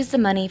and used the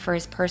money for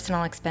his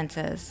personal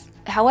expenses.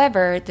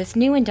 However, this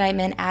new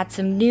indictment adds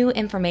some new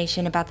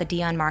information about the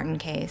Deon Martin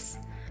case.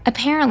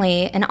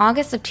 Apparently, in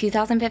August of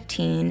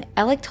 2015,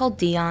 Alec told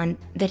Deon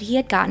that he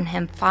had gotten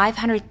him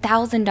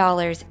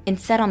 $500,000 in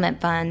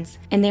settlement funds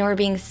and they were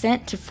being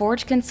sent to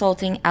Forge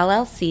Consulting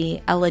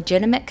LLC, a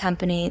legitimate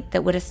company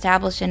that would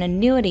establish an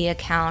annuity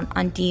account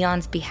on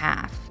Deon's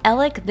behalf.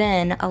 Alec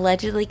then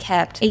allegedly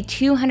kept a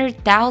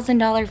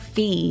 $200,000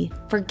 fee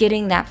for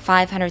getting that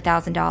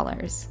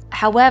 $500,000.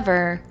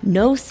 However,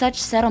 no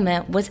such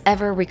settlement was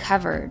ever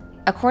recovered.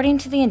 According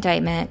to the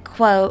indictment,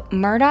 quote,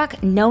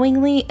 Murdaugh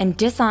knowingly and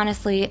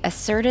dishonestly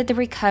asserted the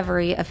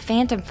recovery of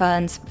phantom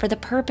funds for the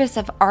purpose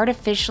of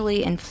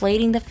artificially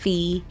inflating the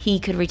fee he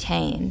could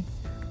retain.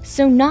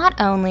 So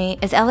not only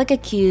is Alec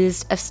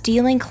accused of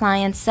stealing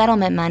clients'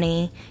 settlement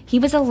money, he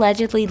was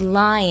allegedly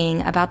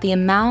lying about the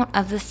amount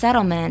of the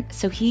settlement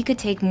so he could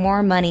take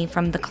more money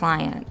from the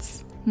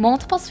clients.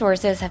 Multiple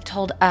sources have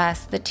told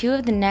us that 2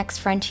 of the next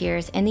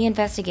frontiers in the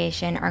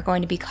investigation are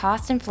going to be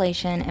cost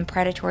inflation and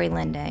predatory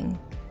lending.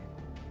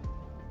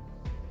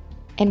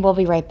 And we'll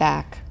be right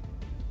back.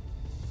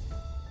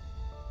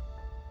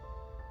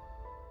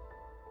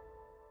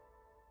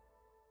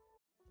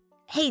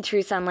 Hey,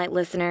 True Sunlight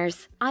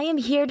listeners. I am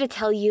here to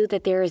tell you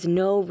that there is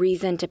no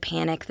reason to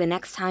panic the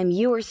next time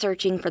you are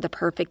searching for the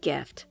perfect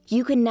gift.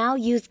 You can now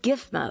use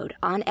gift mode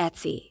on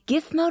Etsy.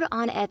 Gift mode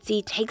on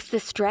Etsy takes the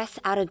stress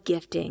out of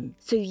gifting,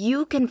 so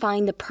you can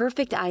find the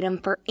perfect item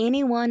for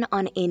anyone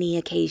on any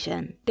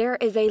occasion. There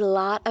is a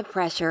lot of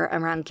pressure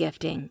around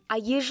gifting. I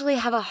usually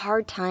have a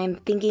hard time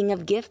thinking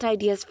of gift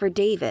ideas for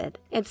David,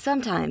 and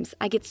sometimes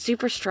I get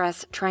super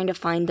stressed trying to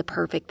find the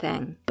perfect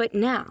thing. But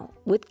now,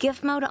 with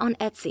gift mode on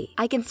Etsy,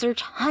 I can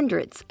search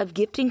hundreds of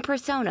gifting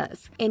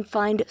personas and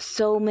find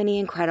so many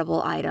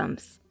incredible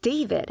items.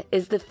 David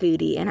is the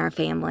foodie in our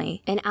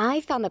family, and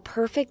I found the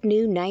perfect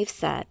new knife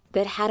set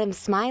that had him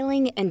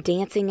smiling and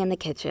dancing in the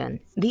kitchen.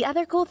 The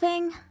other cool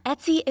thing?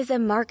 Etsy is a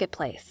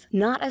marketplace,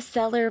 not a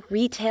seller,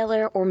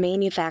 retailer, or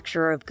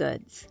manufacturer of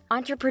goods.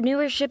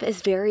 Entrepreneurship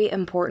is very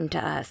important to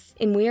us,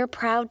 and we are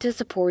proud to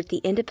support the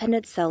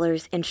independent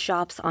sellers and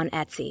shops on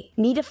Etsy.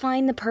 Need to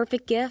find the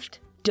perfect gift?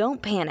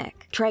 Don't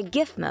panic. Try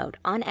gift mode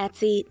on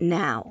Etsy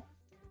now.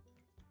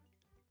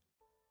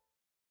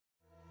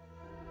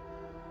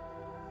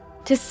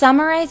 To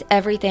summarize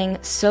everything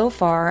so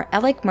far,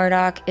 Alec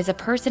Murdaugh is a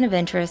person of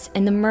interest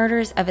in the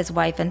murders of his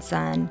wife and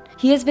son.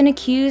 He has been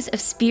accused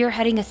of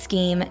spearheading a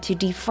scheme to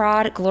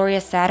defraud Gloria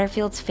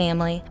Satterfield's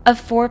family of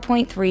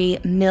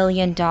 $4.3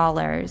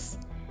 million.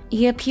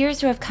 He appears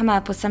to have come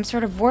up with some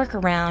sort of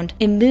workaround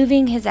in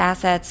moving his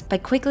assets by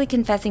quickly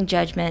confessing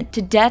judgment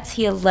to debts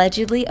he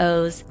allegedly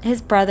owes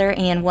his brother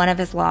and one of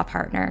his law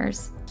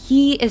partners.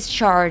 He is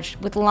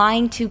charged with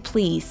lying to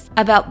police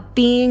about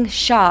being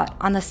shot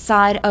on the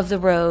side of the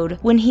road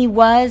when he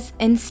was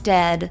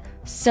instead,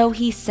 so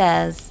he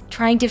says,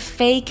 trying to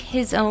fake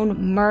his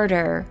own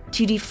murder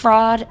to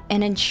defraud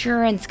an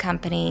insurance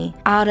company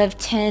out of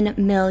 $10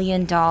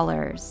 million.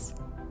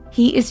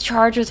 He is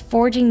charged with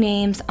forging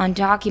names on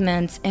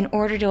documents in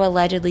order to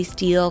allegedly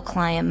steal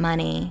client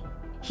money.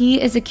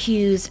 He is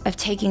accused of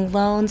taking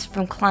loans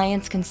from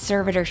clients'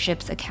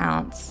 conservatorships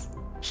accounts.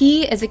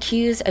 He is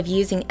accused of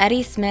using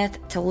Eddie Smith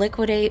to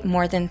liquidate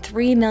more than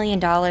 $3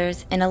 million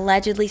in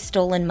allegedly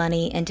stolen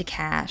money into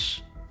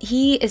cash.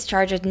 He is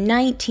charged with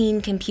 19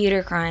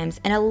 computer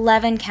crimes and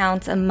 11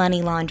 counts of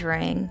money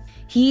laundering.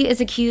 He is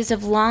accused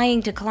of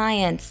lying to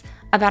clients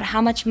about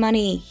how much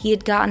money he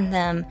had gotten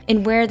them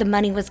and where the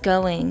money was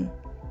going.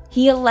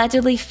 He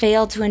allegedly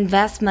failed to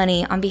invest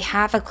money on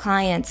behalf of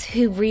clients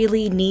who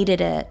really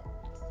needed it.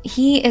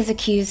 He is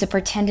accused of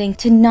pretending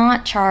to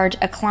not charge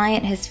a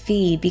client his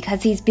fee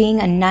because he's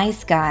being a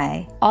nice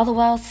guy, all the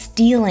while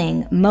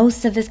stealing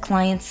most of his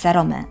client's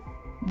settlement.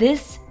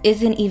 This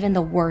isn't even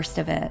the worst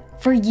of it.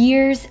 For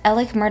years,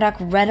 Alec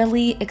Murdaugh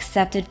readily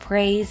accepted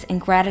praise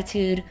and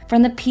gratitude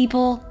from the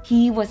people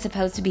he was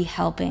supposed to be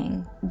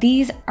helping.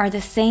 These are the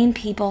same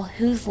people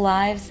whose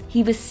lives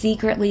he was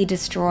secretly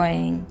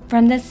destroying,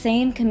 from the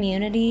same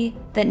community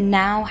that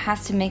now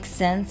has to make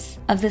sense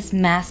of this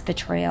mass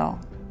betrayal.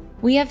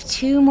 We have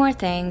two more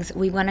things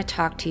we want to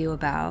talk to you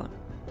about.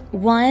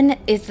 One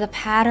is the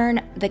pattern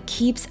that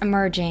keeps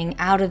emerging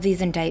out of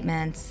these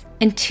indictments,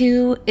 and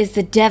two is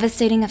the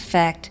devastating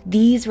effect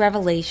these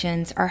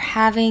revelations are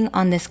having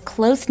on this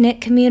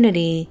close-knit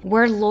community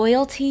where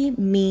loyalty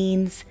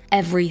means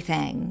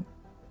everything.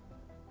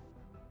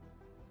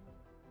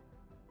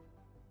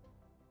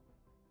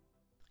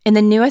 In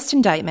the newest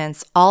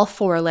indictments, all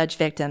 4 alleged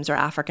victims are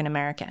African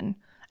American,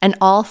 and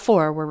all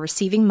 4 were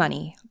receiving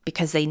money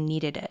because they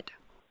needed it.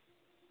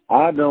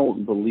 I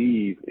don't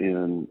believe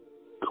in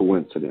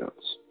coincidence.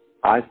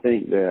 I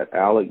think that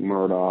Alec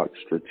Murdaugh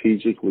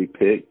strategically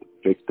picked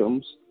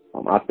victims.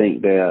 I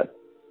think that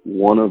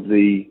one of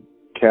the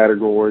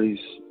categories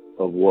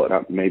of what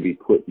I maybe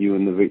put you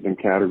in the victim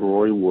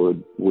category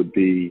would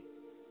be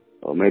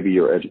maybe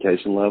your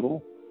education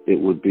level. It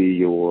would be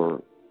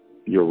your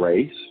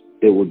race.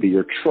 It would be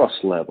your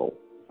trust level.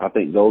 I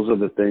think those are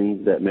the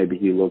things that maybe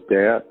he looked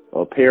at,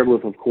 paired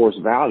with, of course,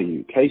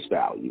 value, case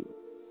value.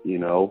 You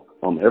know,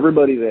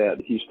 everybody that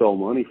he stole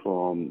money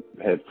from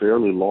had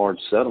fairly large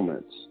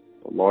settlements.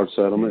 Large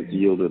settlements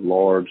yielded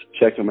large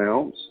check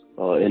amounts,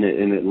 and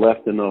it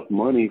left enough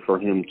money for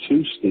him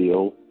to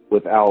steal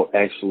without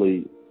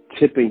actually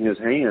tipping his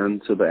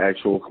hand to the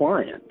actual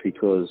client.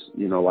 Because,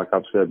 you know, like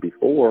I've said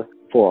before,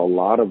 for a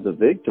lot of the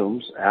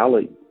victims,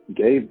 Alec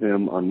gave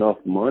them enough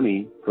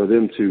money for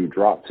them to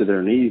drop to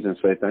their knees and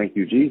say, "Thank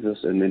you, Jesus,"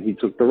 and then he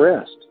took the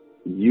rest.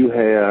 You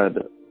had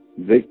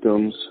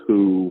victims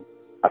who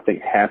I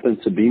think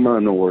happened to be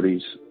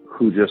minorities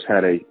who just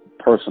had a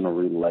personal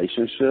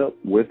relationship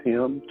with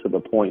him to the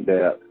point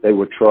that they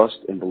would trust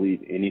and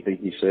believe anything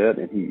he said,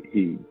 and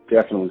he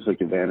definitely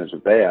took advantage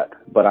of that.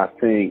 But I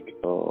think,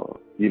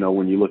 you know,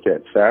 when you look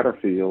at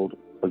Satterfield,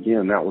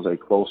 again, that was a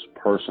close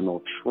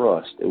personal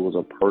trust. It was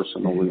a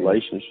personal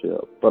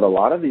relationship. But a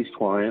lot of these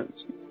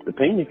clients, the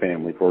Pena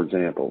family, for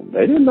example,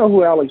 they didn't know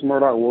who Alec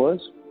Murdaugh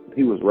was.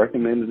 He was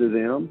recommended to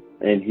them,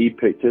 and he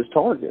picked his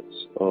targets.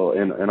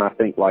 And I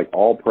think like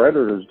all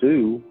predators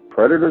do,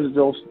 predators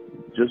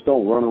just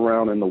don't run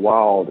around in the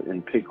wild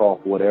and pick off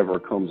whatever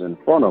comes in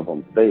front of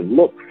them. They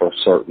look for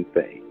certain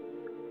things.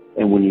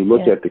 And when you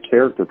look at the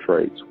character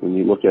traits, when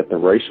you look at the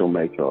racial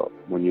makeup,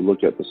 when you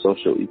look at the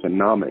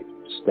socioeconomic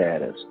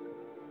status,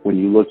 when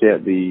you look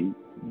at the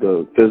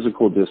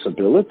physical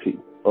disability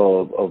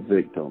of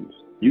victims,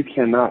 you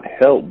cannot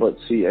help but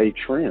see a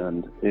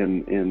trend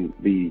in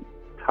the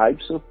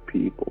types of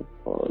people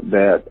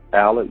that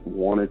Alec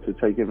wanted to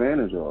take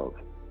advantage of.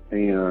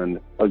 And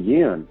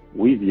again,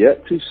 we've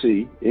yet to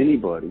see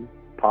anybody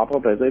pop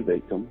up as a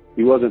victim.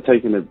 He wasn't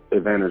taking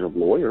advantage of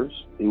lawyers.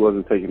 He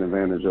wasn't taking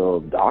advantage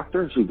of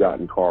doctors who got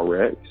in car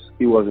wrecks.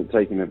 He wasn't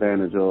taking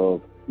advantage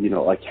of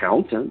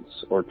accountants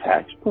or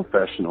tax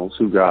professionals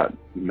who got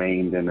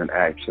maimed in an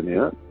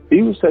accident.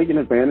 He was taking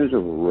advantage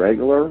of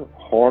regular,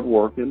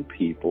 hardworking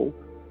people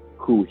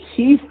who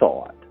he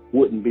thought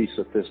wouldn't be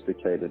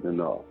sophisticated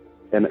enough.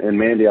 And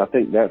Mandy, I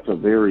think that's a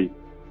very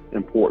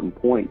important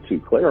point to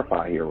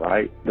clarify here,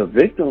 right? The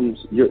victims,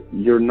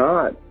 you're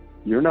not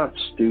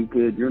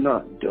stupid, you're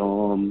not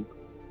dumb,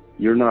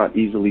 you're not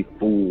easily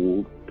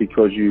fooled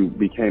because you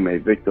became a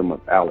victim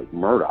of Alec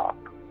Murdaugh.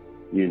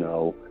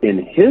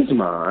 In his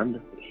mind,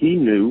 he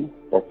knew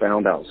or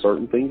found out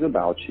certain things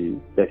about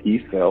you that he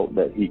felt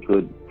that he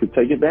could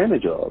take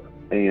advantage of.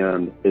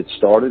 And it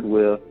started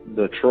with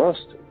the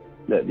trust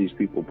that these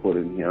people put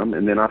in him.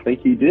 And then I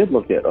think he did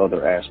look at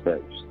other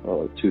aspects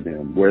to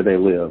them, where they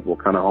live,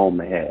 what kind of home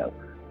they have,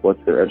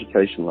 what's their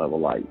education level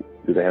like,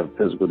 do they have a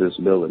physical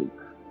disability.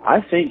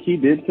 I think he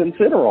did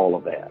consider all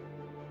of that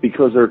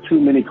because there are too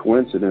many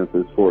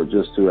coincidences for it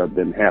just to have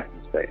been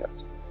happenstance.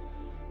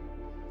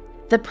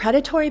 The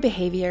predatory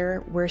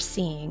behavior we're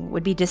seeing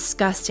would be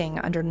disgusting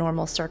under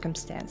normal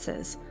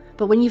circumstances.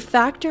 But when you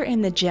factor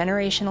in the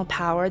generational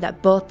power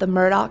that both the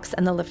Murdaughs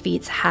and the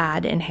Laffittes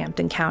had in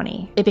Hampton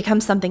County, it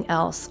becomes something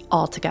else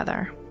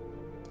altogether.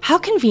 How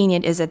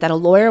convenient is it that a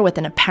lawyer with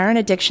an apparent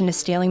addiction to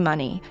stealing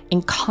money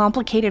in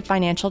complicated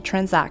financial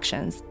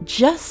transactions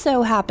just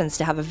so happens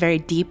to have a very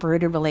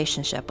deep-rooted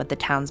relationship with the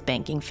town's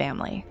banking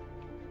family?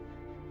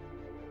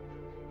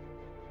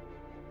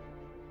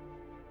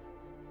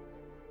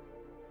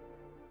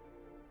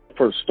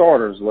 For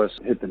starters, let's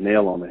hit the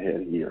nail on the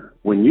head here.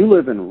 When you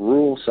live in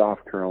rural South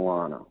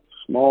Carolina,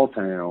 small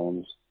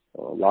towns,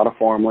 a lot of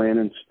farmland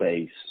and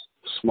space,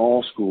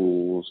 small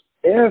schools,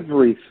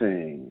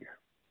 everything,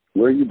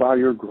 where you buy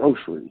your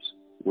groceries,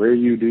 where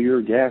you do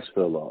your gas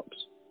fill-ups,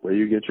 where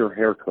you get your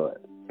haircut,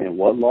 and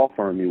what law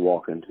firm you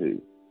walk into,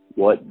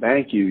 what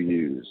bank you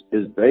use,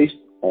 is based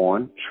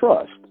on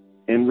trust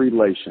and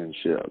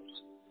relationships.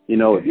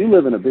 If you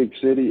live in a big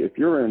city, if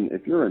you're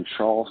in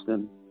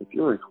Charleston, if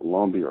you're in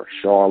Columbia or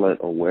Charlotte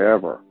or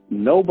wherever,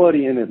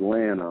 nobody in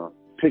Atlanta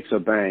picks a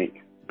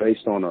bank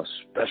based on a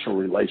special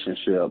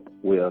relationship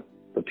with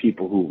the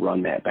people who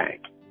run that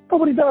bank.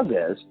 Nobody does that.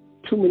 There's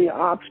too many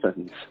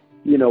options.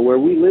 Where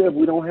we live,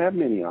 we don't have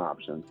many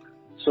options.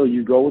 So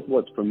you go with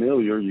what's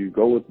familiar, you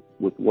go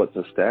with what's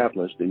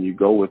established, and you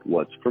go with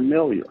what's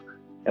familiar.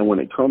 And when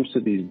it comes to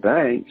these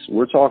banks,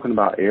 we're talking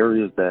about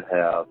areas that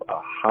have a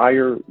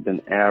higher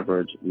than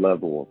average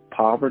level of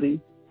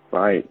poverty,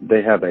 right?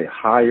 They have a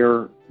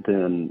higher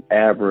than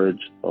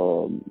average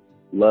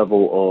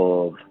level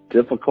of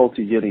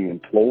difficulty getting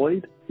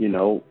employed.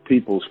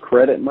 People's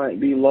credit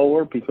might be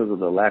lower because of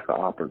the lack of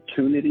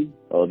opportunity.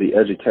 The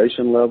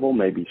education level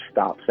maybe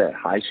stops at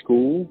high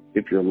school,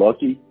 if you're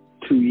lucky,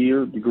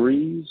 2-year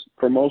degrees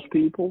for most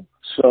people.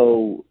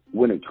 So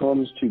when it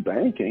comes to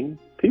banking,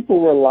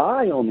 people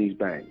rely on these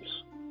banks,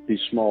 these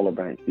smaller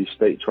banks, these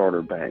state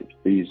charter banks,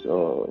 these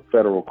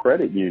federal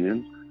credit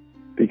unions,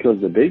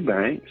 because the big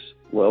banks,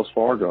 Wells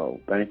Fargo,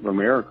 Bank of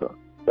America,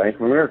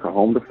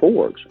 home to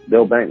Forbes,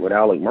 they'll bank with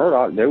Alec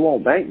Murdaugh. They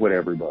won't bank with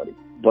everybody,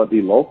 but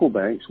the local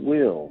banks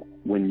will.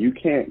 When you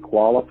can't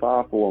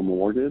qualify for a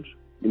mortgage,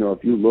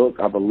 if you look,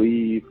 I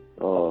believe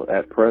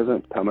at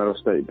present, Palmetto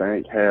State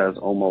Bank has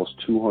almost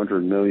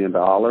 $200 million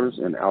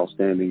in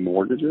outstanding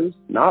mortgages.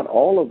 Not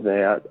all of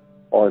that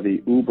are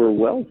the uber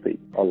wealthy.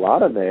 A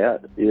lot of that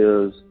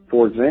is,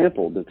 for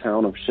example, the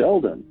town of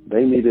Sheldon.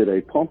 They needed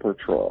a pumper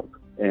truck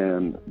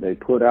and they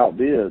put out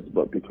bids,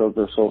 but because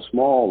they're so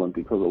small and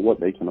because of what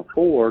they can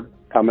afford,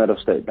 Palmetto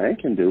State Bank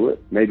can do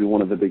it. Maybe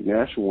one of the big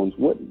national ones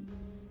wouldn't.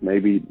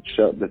 Maybe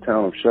the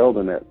town of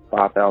Sheldon at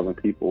 5,000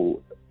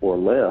 people or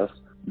less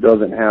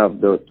doesn't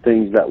have the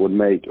things that would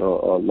make a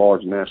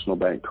large national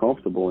bank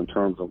comfortable in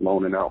terms of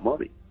loaning out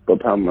money. But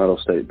Palmetto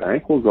State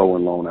Bank will go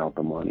and loan out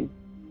the money,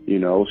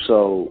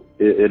 so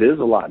it is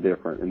a lot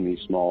different in these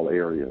small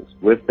areas.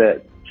 With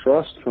that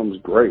trust comes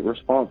great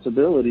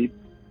responsibility.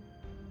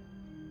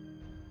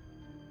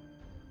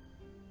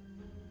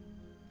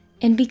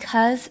 And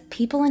because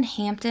people in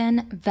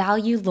Hampton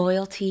value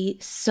loyalty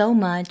so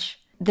much,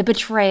 the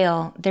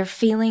betrayal they're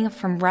feeling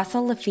from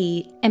Russell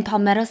Laffitte and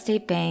Palmetto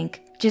State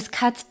Bank just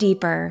cuts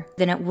deeper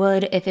than it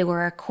would if it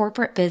were a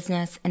corporate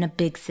business in a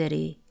big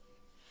city.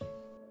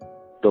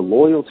 The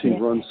loyalty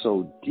runs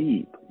so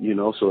deep,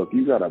 so if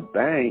you got a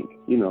bank,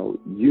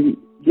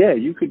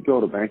 you could go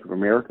to Bank of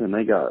America and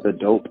they got the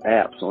dope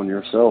apps on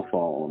your cell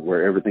phone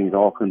where everything's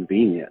all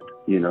convenient.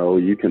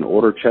 You can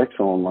order checks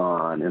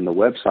online and the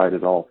website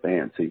is all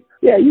fancy.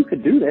 Yeah, you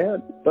could do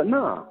that, but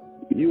nah.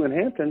 You in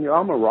Hampton,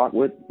 I'm going to rock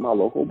with my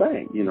local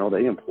bank.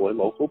 They employ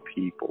local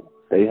people.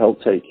 They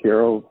help take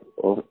care of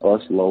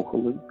us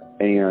locally.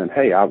 And,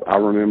 hey, I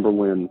remember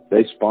when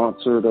they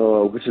sponsored,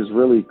 which is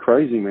really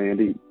crazy,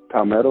 Mandy,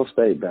 Palmetto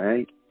State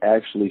Bank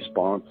actually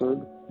sponsored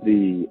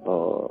the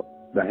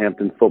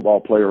Hampton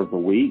Football Player of the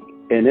Week.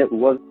 And it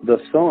was the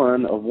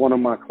son of one of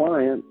my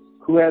clients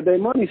who had their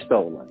money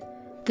stolen.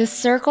 The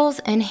circles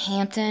in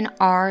Hampton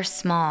are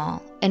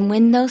small. And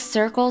when those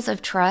circles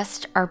of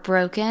trust are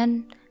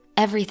broken,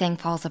 everything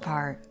falls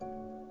apart.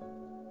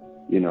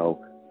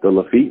 The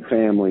Lafitte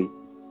family,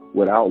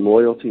 without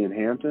loyalty in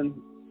Hampton,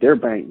 their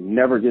bank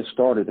never gets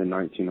started in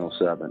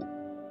 1907.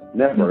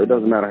 Never. It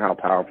doesn't matter how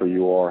powerful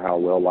you are, how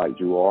well-liked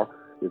you are.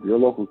 If your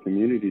local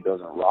community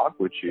doesn't rock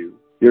with you,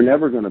 you're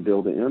never going to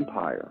build an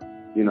empire.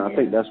 I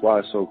think that's why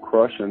it's so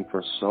crushing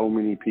for so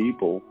many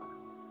people,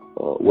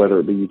 whether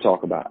it be you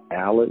talk about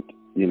ALEC,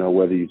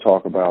 whether you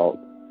talk about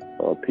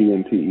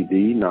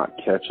PNTED not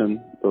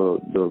catching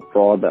the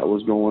fraud that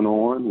was going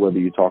on, whether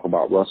you talk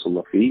about Russell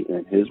Lafitte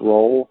and his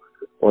role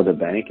or the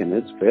bank and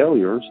its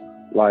failures.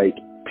 Like,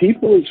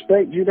 people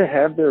expect you to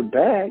have their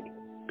back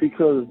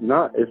because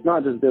it's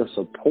not just their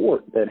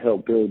support that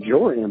helped build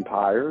your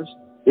empires,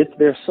 it's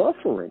their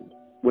suffering.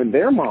 When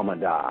their mama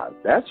dies,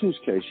 that's whose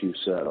case you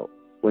settle.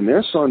 When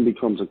their son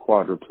becomes a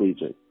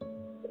quadriplegic,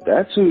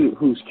 that's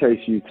whose case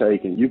you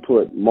take, and you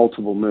put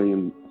multiple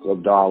millions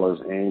of dollars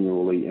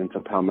annually into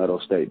Palmetto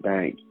State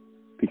Bank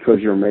because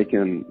you're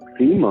making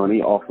fee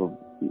money off of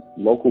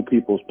local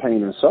people's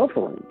pain and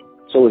suffering.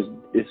 So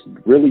it's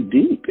really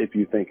deep if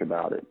you think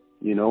about it,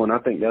 and I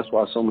think that's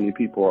why so many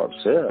people are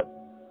upset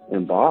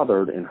and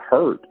bothered and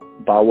hurt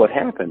by what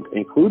happened,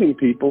 including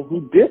people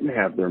who didn't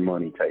have their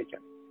money taken.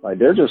 Like,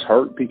 they're just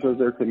hurt because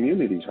their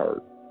community's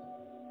hurt.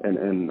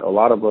 And a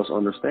lot of us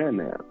understand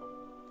that.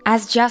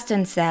 As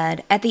Justin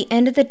said, at the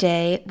end of the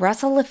day,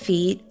 Russell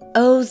Lafitte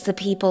owes the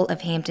people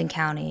of Hampton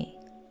County.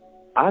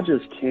 I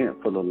just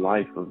can't for the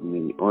life of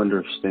me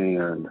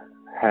understand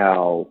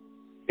how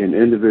an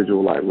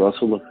individual like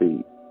Russell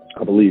Lafitte,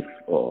 I believe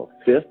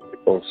fifth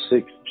or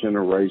sixth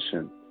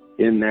generation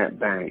in that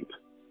bank,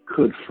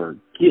 could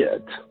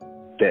forget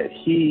that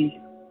he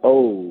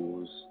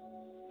owes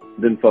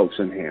them folks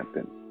in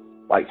Hampton.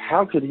 Like,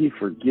 how could he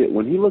forget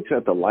when he looks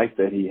at the life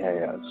that he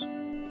has?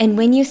 And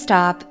when you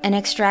stop and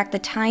extract the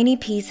tiny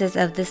pieces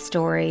of this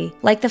story,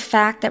 like the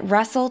fact that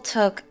Russell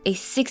took a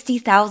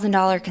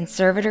 $60,000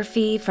 conservator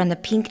fee from the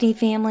Pinckney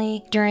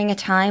family during a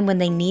time when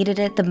they needed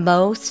it the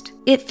most,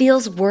 it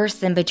feels worse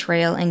than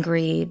betrayal and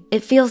greed.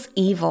 It feels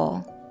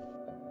evil.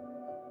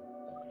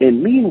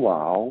 And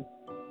meanwhile,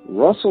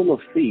 Russell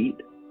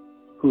Lafitte,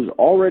 who's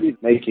already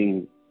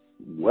making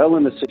well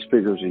into six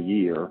figures a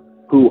year,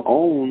 who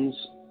owns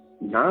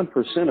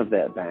 9% of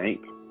that bank,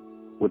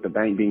 with the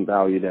bank being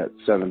valued at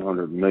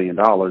 $700 million,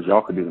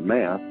 y'all could do the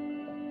math,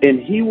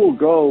 and he will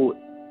go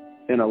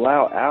and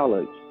allow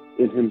ALEC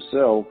and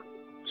himself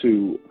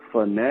to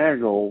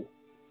finagle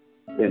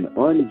and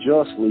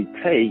unjustly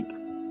take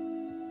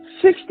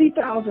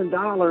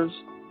 $60,000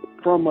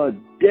 from a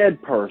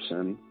dead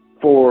person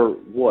for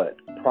what?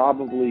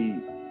 Probably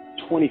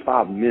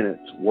 25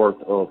 minutes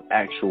worth of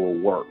actual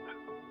work,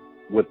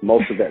 with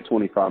most of that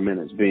 25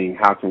 minutes being,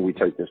 how can we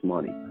take this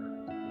money?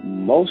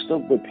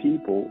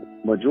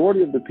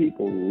 Majority of the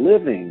people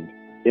living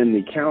in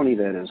the county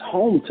that is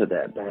home to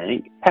that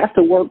bank have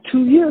to work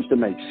 2 years to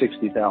make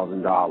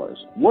 $60,000.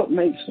 What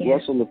makes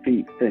Russell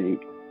Lafitte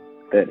think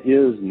that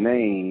his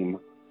name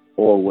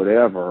or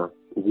whatever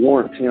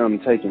warrants him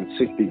taking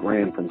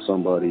 $60,000 from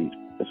somebody,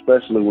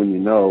 especially when you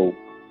know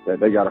that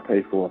they got to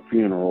pay for a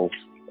funeral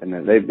and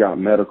that they've got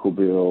medical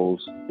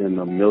bills in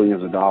the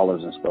millions of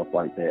dollars and stuff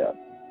like that?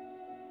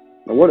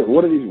 Now, what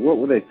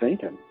were they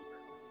thinking?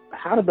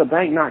 How did the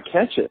bank not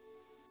catch it?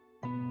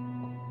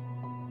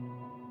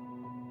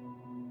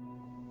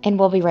 And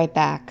we'll be right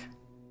back.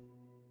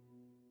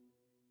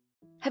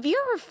 Have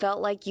you ever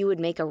felt like you would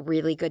make a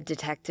really good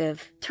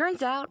detective?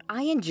 Turns out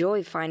I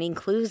enjoy finding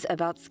clues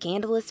about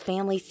scandalous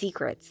family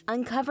secrets,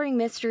 uncovering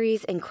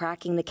mysteries, and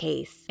cracking the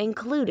case,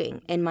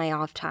 including in my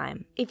off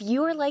time. If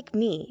you're like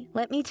me,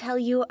 let me tell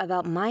you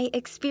about my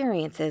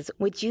experiences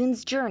with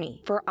June's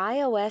Journey for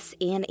iOS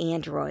and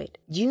Android.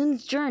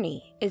 June's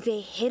Journey is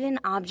a hidden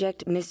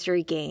object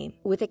mystery game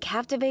with a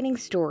captivating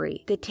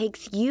story that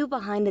takes you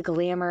behind the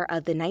glamour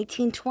of the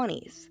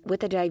 1920s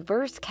with a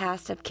diverse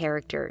cast of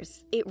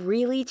characters. It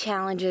really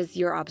challenges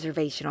your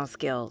observational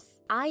skills.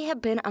 I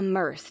have been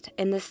immersed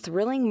in this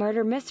thrilling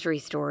murder mystery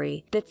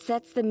story that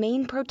sets the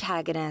main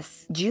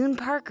protagonist, June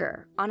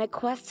Parker, on a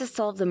quest to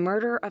solve the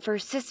murder of her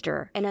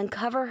sister and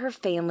uncover her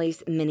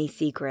family's many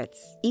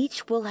secrets.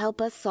 Each will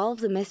help us solve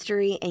the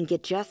mystery and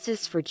get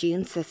justice for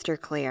June's sister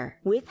Claire.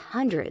 With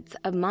hundreds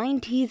of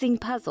mind-teasing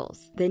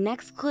puzzles, the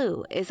next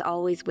clue is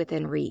always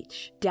within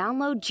reach.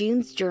 Download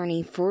June's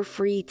Journey for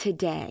free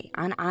today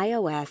on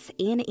iOS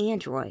and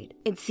Android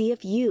and see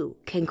if you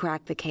can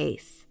crack the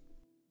case.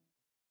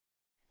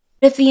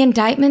 If the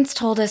indictments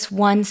told us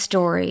one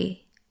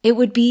story, it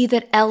would be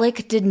that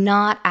ALEC did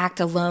not act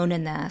alone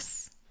in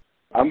this.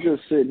 I'm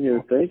just sitting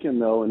here thinking,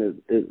 though,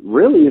 and it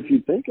really, if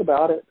you think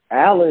about it,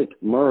 Alec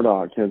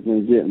Murdaugh has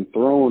been getting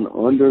thrown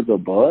under the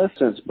bus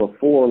since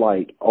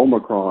before,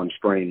 Omicron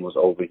strain was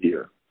over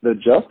here. The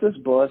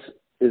justice bus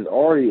is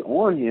already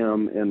on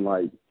him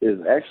and, is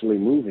actually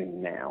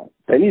moving now.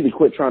 They need to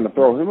quit trying to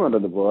throw him under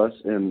the bus,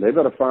 and they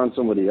better find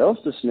somebody else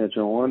to snitch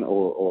on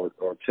or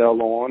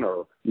tell on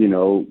or,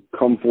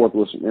 come forth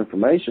with some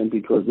information,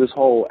 because this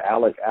whole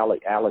Alec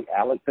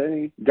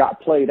thing got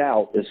played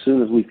out as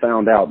soon as we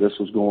found out this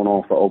was going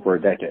on for over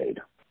a decade.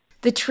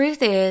 The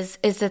truth is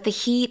that the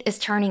heat is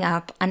turning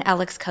up on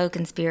Alec's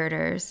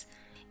co-conspirators,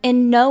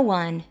 and no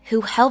one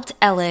who helped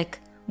Alec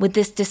with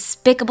this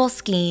despicable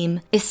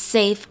scheme is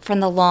safe from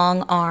the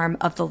long arm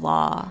of the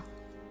law.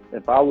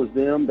 If I was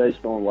them,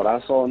 based on what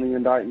I saw in the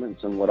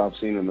indictments and what I've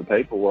seen in the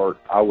paperwork,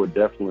 I would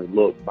definitely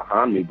look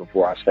behind me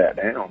before I sat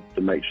down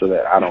to make sure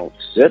that I don't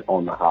sit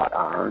on the hot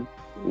iron,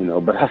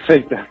 But I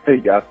think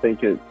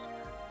it's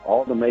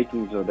all the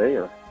makings are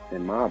there,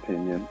 in my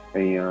opinion.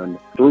 And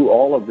through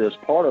all of this,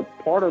 part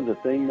of the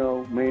thing,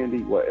 though,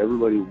 Mandy, what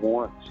everybody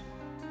wants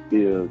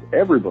is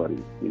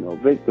everybody,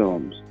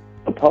 victims,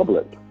 the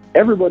public.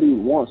 Everybody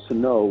wants to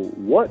know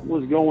what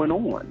was going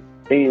on.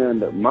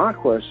 And my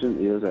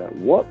question is, at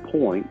what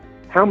point,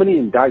 how many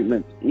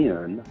indictments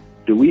in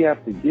do we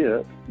have to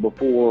get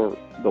before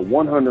the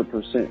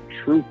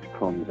 100% truth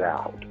comes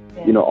out?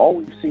 Yeah. All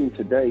we've seen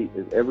to date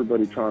is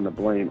everybody trying to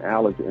blame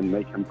Alec and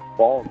make him the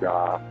fall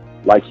guy,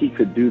 like he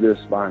could do this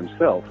by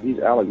himself. He's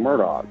Alec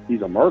Murdaugh.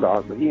 He's a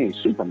Murdaugh, but he ain't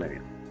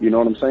Superman. You know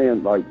what I'm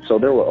saying? So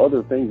there were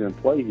other things in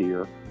play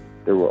here.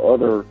 There were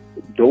other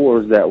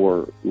doors that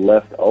were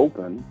left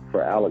open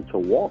for Alec to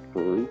walk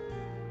through.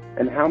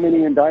 And how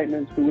many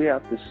indictments do we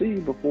have to see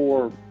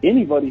before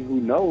anybody who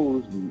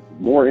knows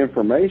more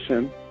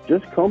information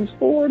just comes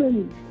forward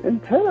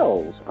and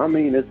tells? I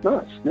mean, it's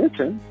not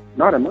snitching,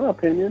 not in my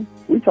opinion.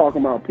 We're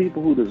talking about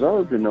people who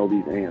deserve to know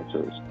these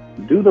answers.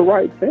 Do the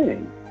right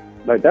thing.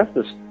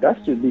 That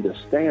should be the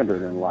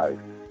standard in life,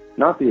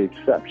 not the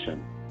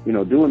exception.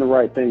 Doing the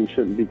right thing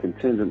shouldn't be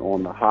contingent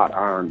on the hot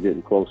iron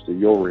getting close to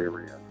your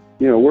area.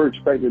 We're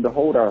expected to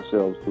hold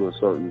ourselves to a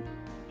certain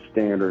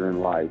standard in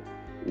life,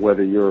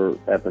 whether you're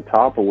at the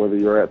top or whether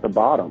you're at the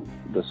bottom,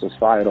 the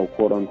societal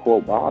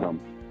quote-unquote bottom.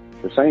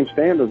 The same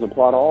standards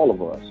apply to all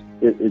of us.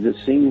 It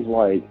just seems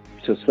like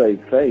to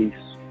save face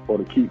or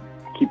to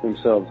keep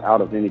themselves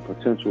out of any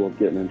potential of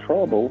getting in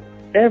trouble,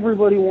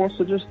 everybody wants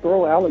to just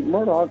throw Alec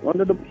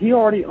Murdaugh he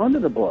already under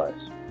the bus.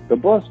 The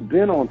bus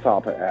been on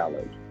top of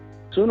Alec.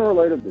 Sooner or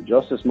later, the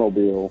Justice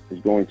Mobile is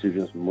going to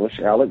just mush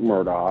Alec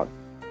Murdaugh,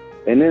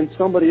 and then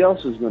somebody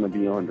else is going to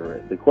be under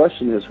it. The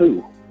question is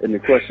who, and the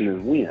question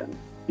is when.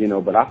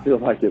 But I feel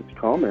like it's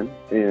coming,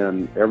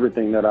 and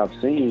everything that I've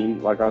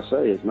seen, like I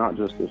say, it's not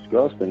just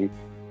disgusting.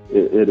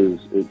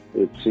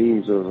 It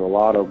seems there's a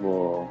lot of,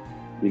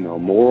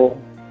 moral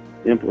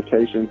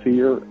implications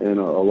here and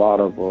a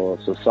lot of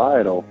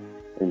societal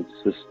and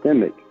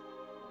systemic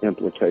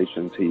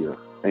implications here.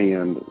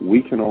 And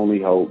we can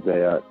only hope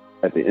that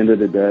at the end of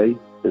the day,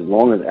 as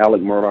long as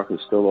Alec Murdaugh is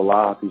still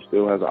alive, he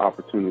still has an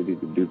opportunity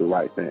to do the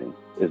right thing.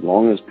 As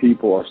long as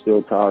people are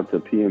still tied to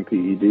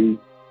PMPED,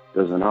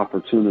 there's an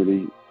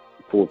opportunity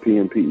for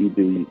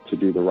PMPED to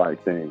do the right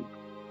thing.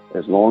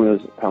 As long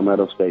as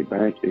Palmetto State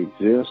Bank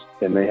exists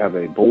and they have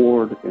a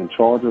board in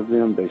charge of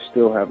them, they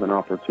still have an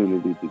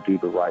opportunity to do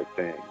the right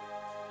thing.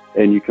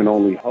 And you can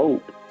only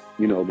hope,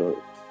 in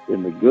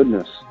the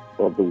goodness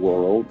of the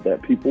world,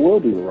 that people will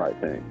do the right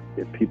thing.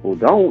 If people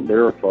don't,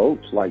 there are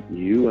folks like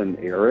you and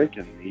Eric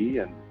and me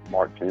and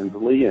Mark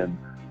Tinsley and,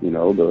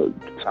 the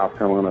South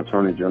Carolina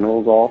Attorney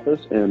General's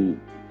office and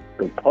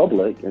the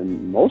public,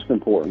 and most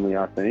importantly,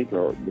 I think,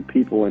 are the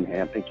people in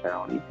Hampton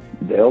County.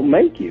 They'll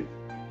make you.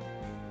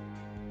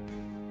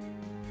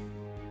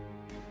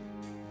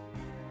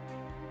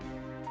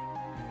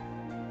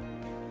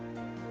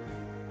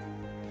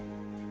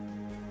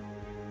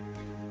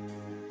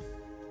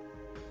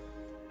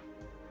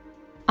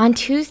 On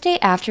Tuesday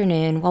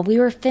afternoon, while we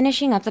were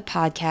finishing up the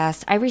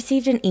podcast, I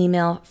received an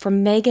email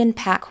from Megan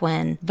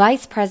Paquin,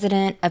 Vice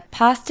President of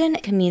Poston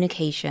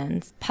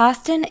Communications.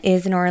 Poston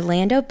is an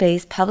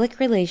Orlando-based public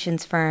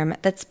relations firm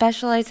that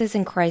specializes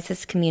in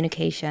crisis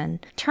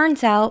communication.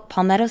 Turns out,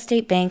 Palmetto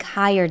State Bank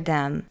hired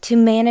them to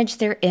manage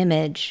their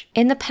image.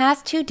 In the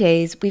past 2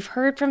 days, we've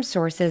heard from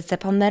sources that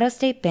Palmetto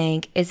State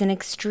Bank is in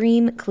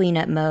extreme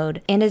cleanup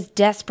mode and is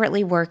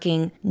desperately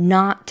working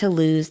not to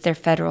lose their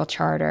federal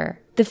charter.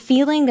 The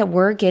feeling that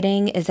we're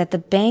getting is that the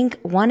bank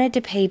wanted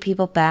to pay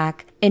people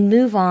back and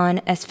move on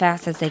as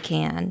fast as they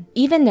can.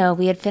 Even though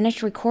we had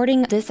finished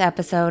recording this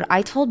episode,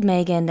 I told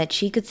Megan that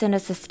she could send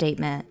us a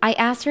statement. I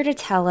asked her to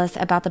tell us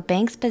about the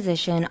bank's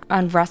position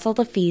on Russell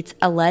Lafitte's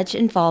alleged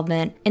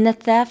involvement in the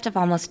theft of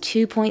almost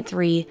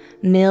 $2.3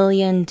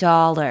 million.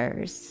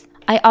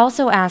 I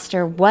also asked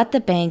her what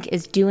the bank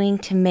is doing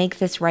to make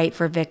this right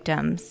for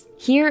victims.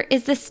 Here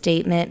is the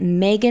statement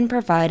Megan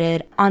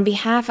provided on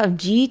behalf of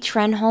G.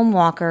 Trenholm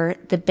Walker,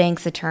 the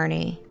bank's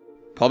attorney.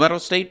 Palmetto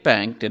State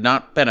Bank did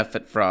not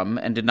benefit from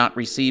and did not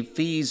receive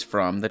fees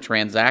from the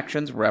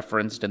transactions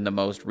referenced in the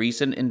most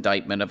recent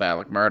indictment of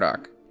Alec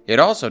Murdaugh. It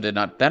also did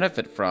not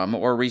benefit from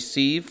or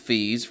receive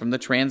fees from the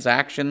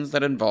transactions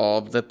that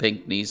involved the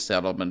Pinckney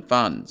settlement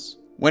funds.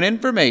 When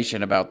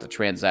information about the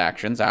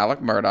transactions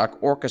Alec Murdaugh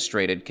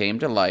orchestrated came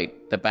to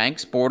light, the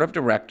bank's board of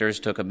directors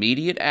took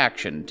immediate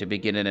action to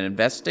begin an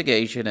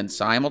investigation and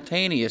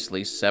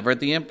simultaneously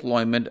severed the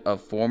employment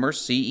of former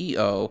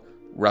CEO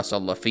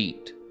Russell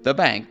Lafitte. The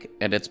bank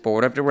and its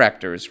board of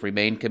directors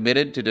remain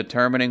committed to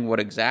determining what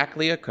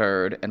exactly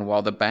occurred, and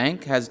while the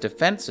bank has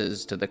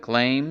defenses to the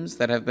claims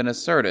that have been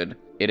asserted,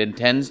 it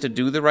intends to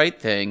do the right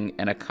thing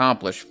and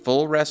accomplish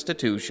full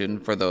restitution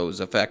for those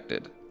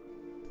affected.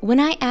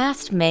 When I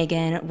asked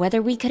Megan whether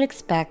we could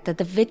expect that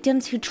the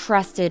victims who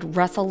trusted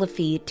Russell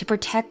Laffitte to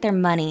protect their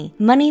money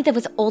that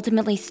was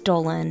ultimately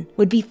stolen,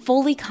 would be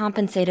fully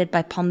compensated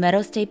by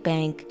Palmetto State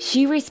Bank,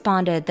 she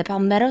responded that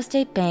Palmetto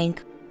State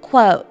Bank,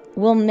 quote,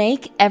 will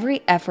make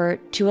every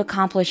effort to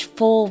accomplish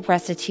full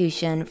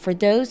restitution for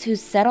those whose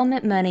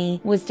settlement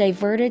money was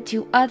diverted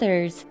to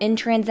others in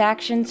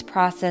transactions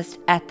processed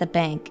at the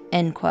bank,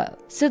 end quote.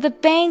 So the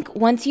bank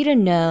wants you to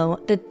know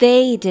that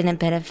they didn't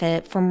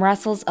benefit from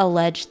Russell's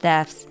alleged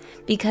thefts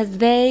because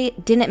they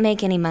didn't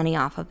make any money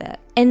off of it.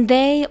 And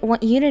they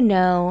want you to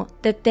know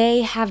that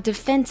they have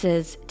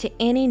defenses to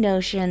any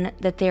notion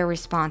that they're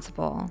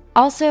responsible.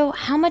 Also,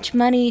 how much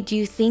money do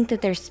you think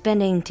that they're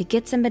spending to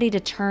get somebody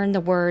to turn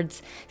the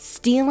words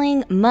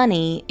stealing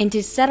money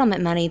into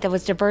settlement money that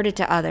was diverted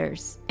to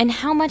others? And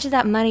how much of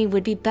that money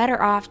would be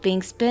better off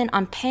being spent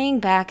on paying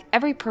back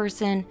every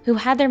person who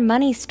had their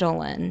money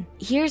stolen?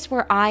 Here's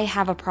where I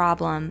have a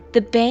problem.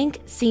 The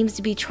bank seems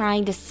to be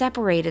trying to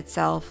separate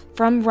itself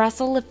from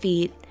Russell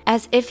Laffitte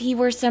as if he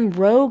were some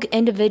rogue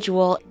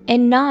individual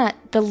and not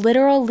the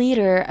literal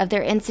leader of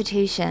their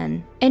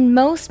institution. And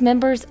most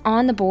members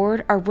on the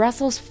board are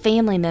Russell's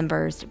family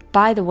members,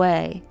 by the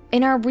way.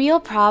 And our real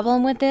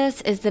problem with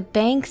this is the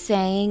bank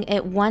saying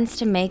it wants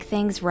to make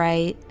things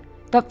right,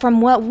 but from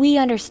what we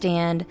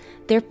understand,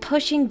 they're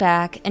pushing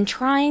back and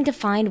trying to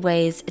find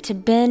ways to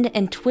bend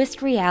and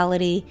twist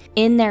reality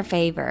in their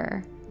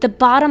favor. The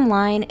bottom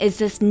line is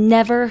this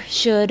never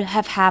should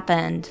have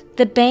happened.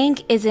 The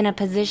bank is in a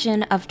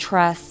position of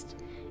trust,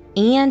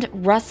 and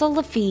Russell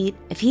Laffitte,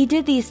 if he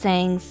did these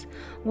things,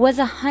 was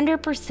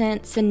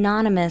 100%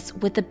 synonymous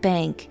with the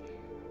bank,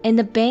 and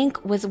the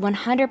bank was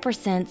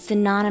 100%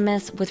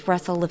 synonymous with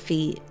Russell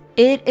Laffitte.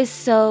 It is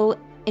so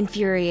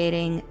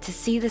infuriating to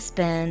see the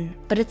spin,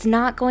 but it's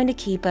not going to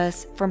keep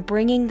us from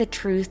bringing the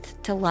truth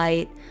to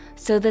light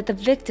so that the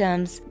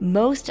victims,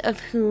 most of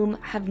whom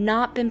have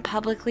not been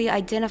publicly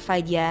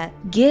identified yet,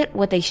 get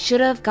what they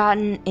should have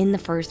gotten in the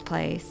first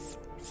place.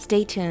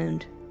 Stay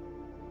tuned.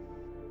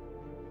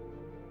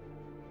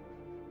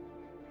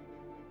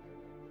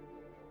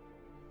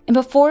 And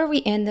before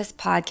we end this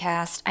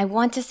podcast, I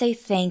want to say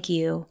thank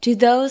you to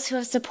those who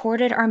have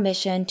supported our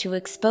mission to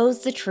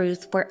expose the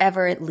truth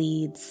wherever it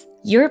leads.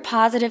 Your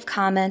positive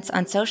comments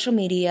on social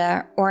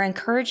media or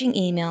encouraging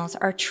emails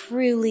are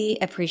truly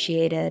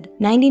appreciated.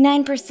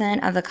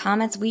 99% of the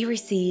comments we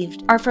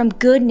received are from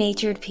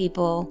good-natured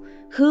people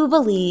who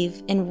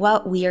believe in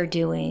what we are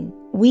doing.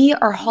 We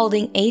are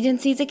holding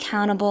agencies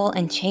accountable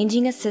and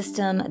changing a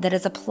system that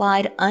has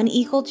applied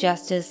unequal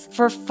justice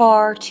for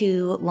far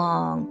too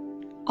long.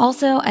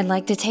 Also, I'd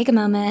like to take a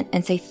moment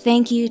and say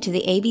thank you to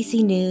the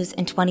ABC News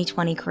and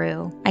 2020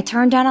 crew. I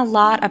turned down a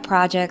lot of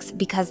projects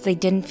because they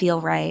didn't feel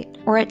right,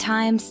 or at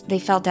times they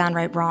felt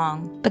downright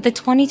wrong. But the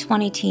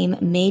 2020 team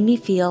made me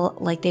feel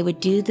like they would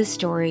do the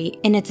story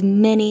and its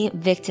many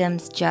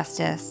victims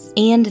justice.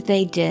 And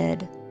they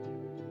did.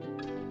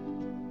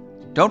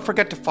 Don't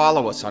forget to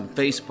follow us on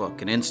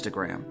Facebook and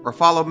Instagram, or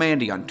follow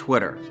Mandy on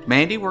Twitter.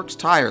 Mandy works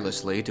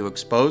tirelessly to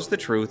expose the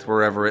truth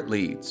wherever it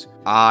leads.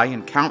 I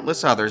and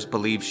countless others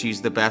believe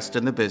she's the best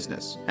in the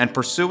business, and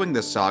pursuing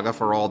this saga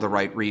for all the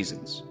right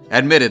reasons.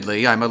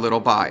 Admittedly, I'm a little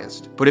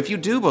biased, but if you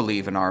do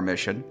believe in our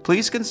mission,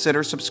 please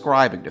consider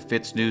subscribing to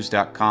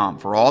FitzNews.com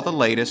for all the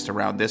latest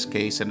around this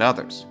case and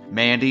others.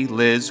 Mandy,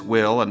 Liz,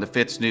 Will, and the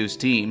Fitz News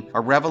team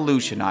are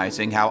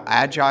revolutionizing how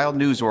agile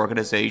news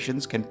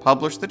organizations can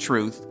publish the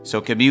truth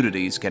so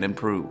communities can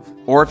improve.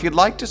 Or if you'd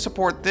like to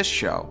support this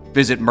show,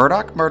 visit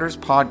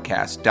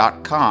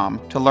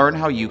MurdochMurdersPodcast.com to learn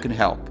how you can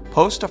help.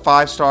 Post a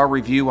 5-star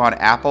review on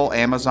Apple,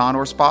 Amazon,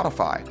 or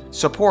Spotify.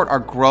 Support our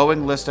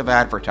growing list of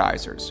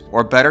advertisers.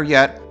 Or better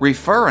yet,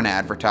 refer an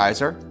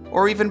advertiser.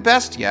 Or even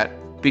best yet,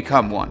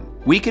 become one.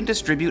 We can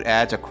distribute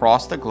ads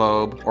across the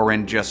globe or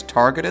in just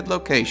targeted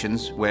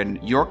locations when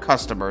your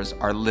customers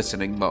are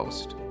listening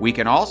most. We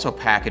can also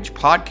package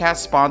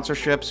podcast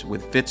sponsorships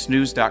with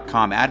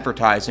FitzNews.com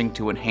advertising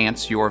to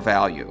enhance your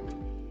value.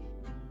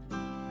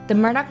 The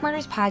Murdoch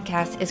Murders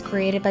podcast is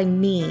created by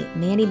me,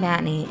 Mandy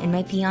Matney, and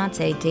my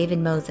fiance, David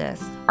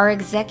Moses. Our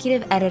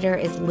executive editor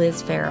is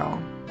Liz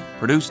Farrell.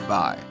 Produced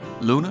by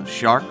Luna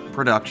Shark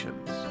Productions.